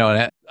 And,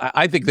 and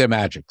I think they're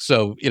magic.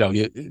 So,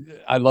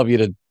 I'd love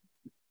you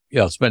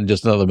to, spend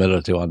just another minute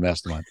or two on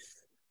mastermind.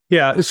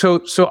 Yeah.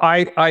 So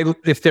I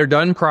if they're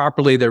done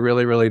properly, they're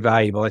really, really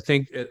valuable. I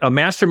think a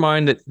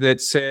mastermind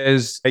that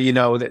says,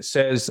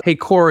 hey,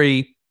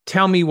 Corey,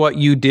 tell me what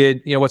you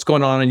did, what's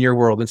going on in your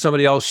world, and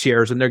somebody else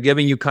shares and they're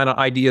giving you kind of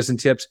ideas and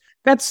tips.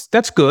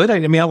 That's good. I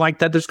mean, I like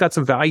that. There's got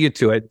some value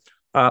to it.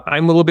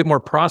 I'm a little bit more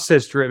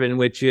process driven,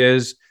 which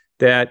is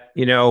that,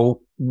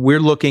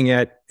 we're looking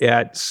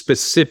at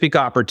specific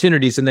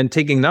opportunities and then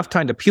taking enough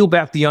time to peel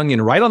back the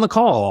onion right on the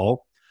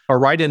call or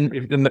right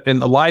in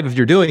the live if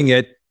you're doing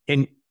it,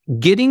 and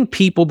getting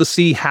people to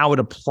see how it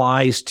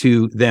applies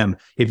to them.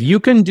 If you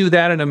can do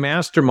that in a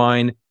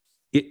mastermind,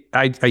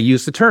 I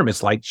use the term,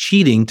 it's like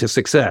cheating to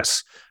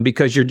success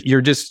because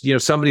you're just,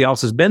 somebody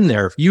else has been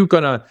there. If you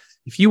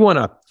want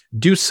to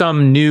do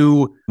some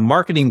new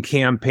marketing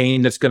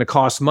campaign that's going to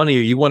cost money,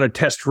 or you want to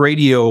test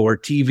radio or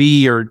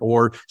TV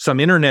or some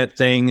internet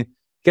thing,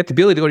 get the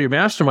ability to go to your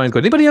mastermind and go,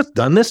 anybody else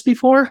done this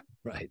before?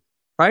 Right.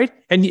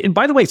 And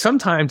by the way,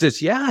 sometimes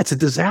it's a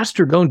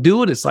disaster. Don't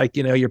do it. It's like,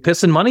 you're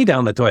pissing money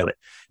down the toilet.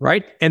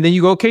 Right. And then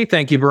you go, okay,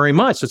 thank you very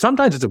much. So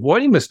sometimes it's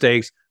avoiding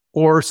mistakes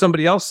or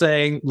somebody else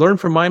saying, learn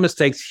from my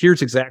mistakes.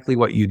 Here's exactly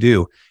what you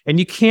do. And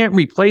you can't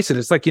replace it.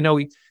 It's like,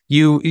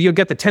 you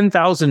get the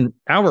 10,000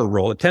 hour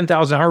rule. A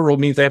 10,000 hour rule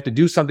means they have to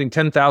do something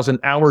 10,000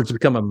 hours to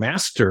become a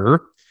master.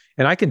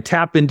 And I can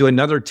tap into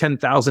another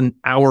 10,000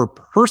 hour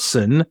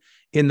person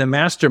in the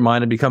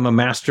mastermind and become a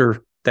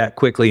master that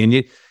quickly.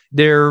 And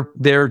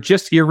they're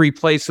just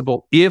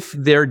irreplaceable if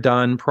they're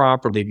done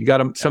properly. If you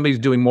got somebody who's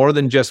doing more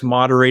than just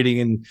moderating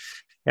and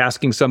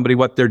asking somebody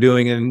what they're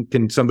doing and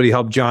can somebody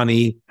help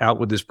Johnny out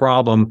with this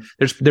problem,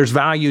 there's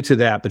value to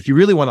that. But if you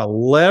really want to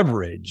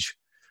leverage,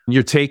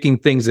 you're taking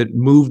things that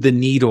move the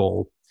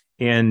needle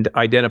and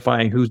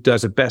identifying who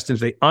does it best. And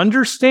if they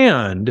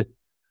understand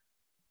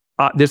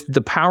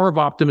the power of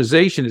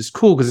optimization is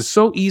cool because it's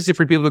so easy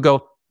for people to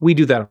go, we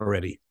do that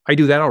already. I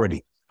do that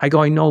already. I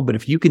go, I know, but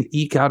if you can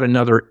eke out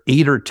another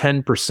 8 or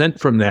 10%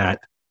 from that,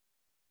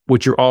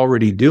 what you're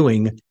already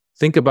doing,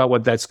 think about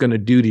what that's going to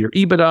do to your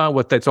EBITDA,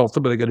 what that's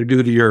ultimately going to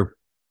do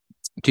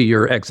to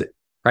your exit,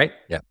 right?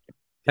 Yeah.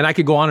 And I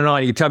could go on and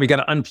on. You tell me you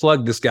got to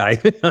unplug this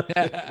guy.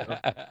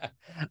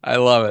 I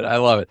love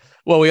it.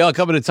 Well, we all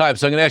come into time.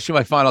 So I'm going to ask you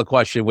my final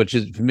question, which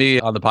is for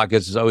me on the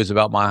podcast is always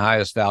about my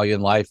highest value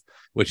in life,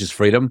 which is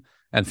freedom.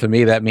 And for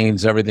me, that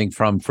means everything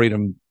from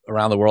freedom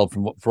around the world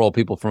for all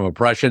people from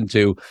oppression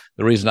to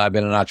the reason I've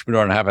been an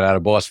entrepreneur and haven't had a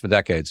boss for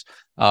decades.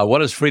 What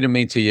does freedom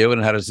mean to you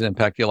and how does it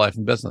impact your life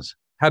and business?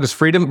 What does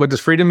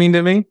freedom mean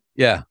to me?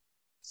 Yeah.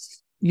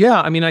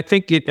 I mean, I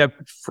think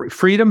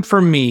freedom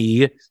for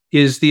me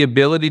is the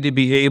ability to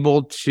be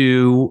able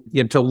to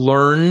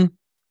learn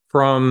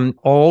from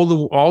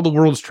all the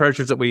world's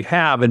treasures that we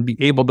have and be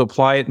able to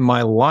apply it in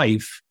my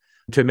life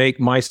to make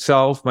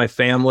myself, my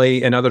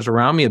family, and others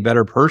around me a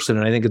better person.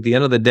 And I think at the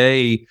end of the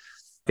day,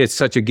 it's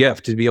such a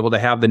gift to be able to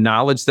have the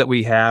knowledge that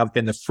we have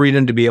and the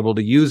freedom to be able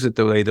to use it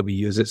the way that we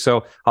use it.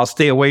 So I'll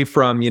stay away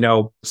from,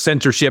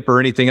 censorship or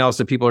anything else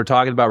that people are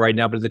talking about right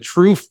now. But the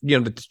true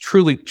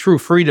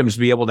freedom is to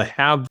be able to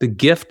have the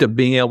gift of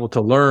being able to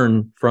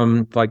learn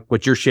from like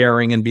what you're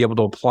sharing and be able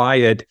to apply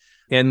it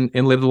and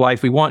live the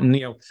life we want.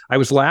 And, I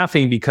was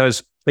laughing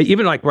because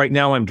even like right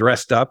now I'm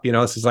dressed up,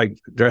 this is like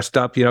dressed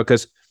up,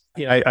 because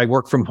I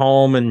work from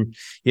home, and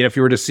if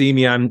you were to see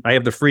me, I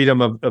have the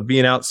freedom of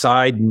being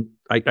outside, and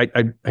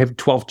I have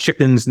 12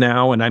 chickens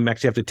now, and I'm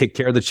actually have to take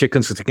care of the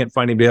chickens because I can't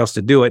find anybody else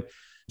to do it.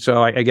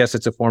 So I guess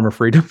it's a form of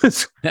freedom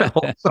as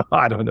well. So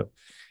I don't know.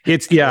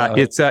 It's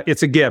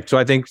a gift. So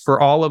I think for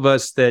all of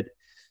us that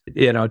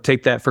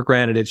take that for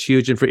granted, it's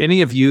huge. And for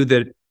any of you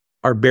that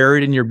are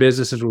buried in your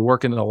businesses, we're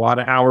working a lot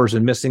of hours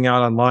and missing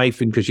out on life,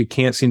 and because you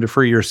can't seem to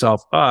free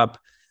yourself up.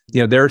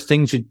 There are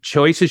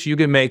choices you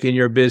can make in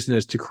your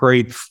business to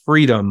create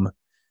freedom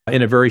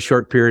in a very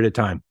short period of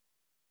time.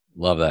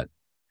 Love that.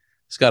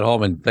 Scott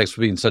Hallman, thanks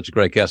for being such a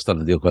great guest on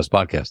the DealQuest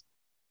podcast.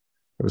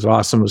 It was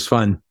awesome. It was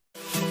fun.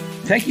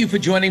 Thank you for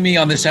joining me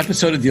on this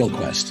episode of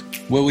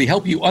DealQuest, where we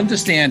help you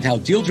understand how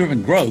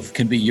deal-driven growth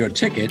can be your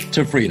ticket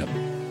to freedom.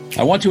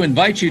 I want to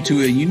invite you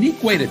to a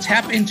unique way to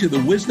tap into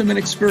the wisdom and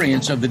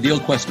experience of the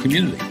DealQuest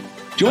community.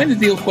 Join the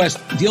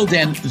DealQuest Deal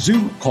Den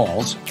Zoom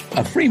calls,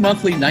 a free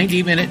monthly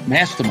 90-minute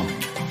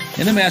mastermind.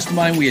 In the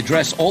mastermind, we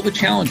address all the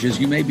challenges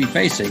you may be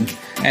facing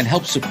and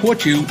help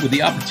support you with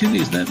the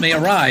opportunities that may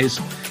arise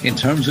in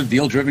terms of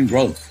deal-driven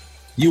growth.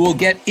 You will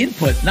get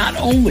input not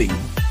only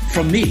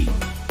from me,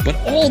 but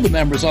all the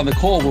members on the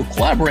call will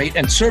collaborate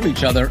and serve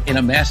each other in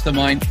a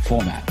mastermind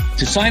format.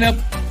 To sign up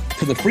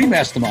for the free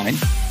mastermind,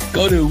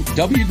 go to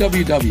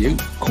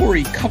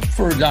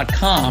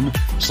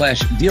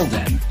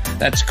www.corykupfer.com/dealden.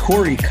 That's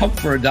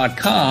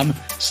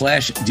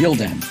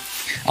corykupfer.com/dealden.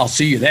 I'll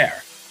see you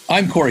there.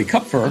 I'm Corey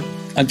Kupfer.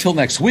 Until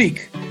next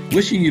week,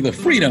 wishing you the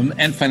freedom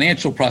and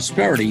financial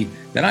prosperity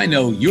that I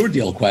know your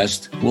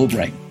DealQuest will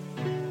bring.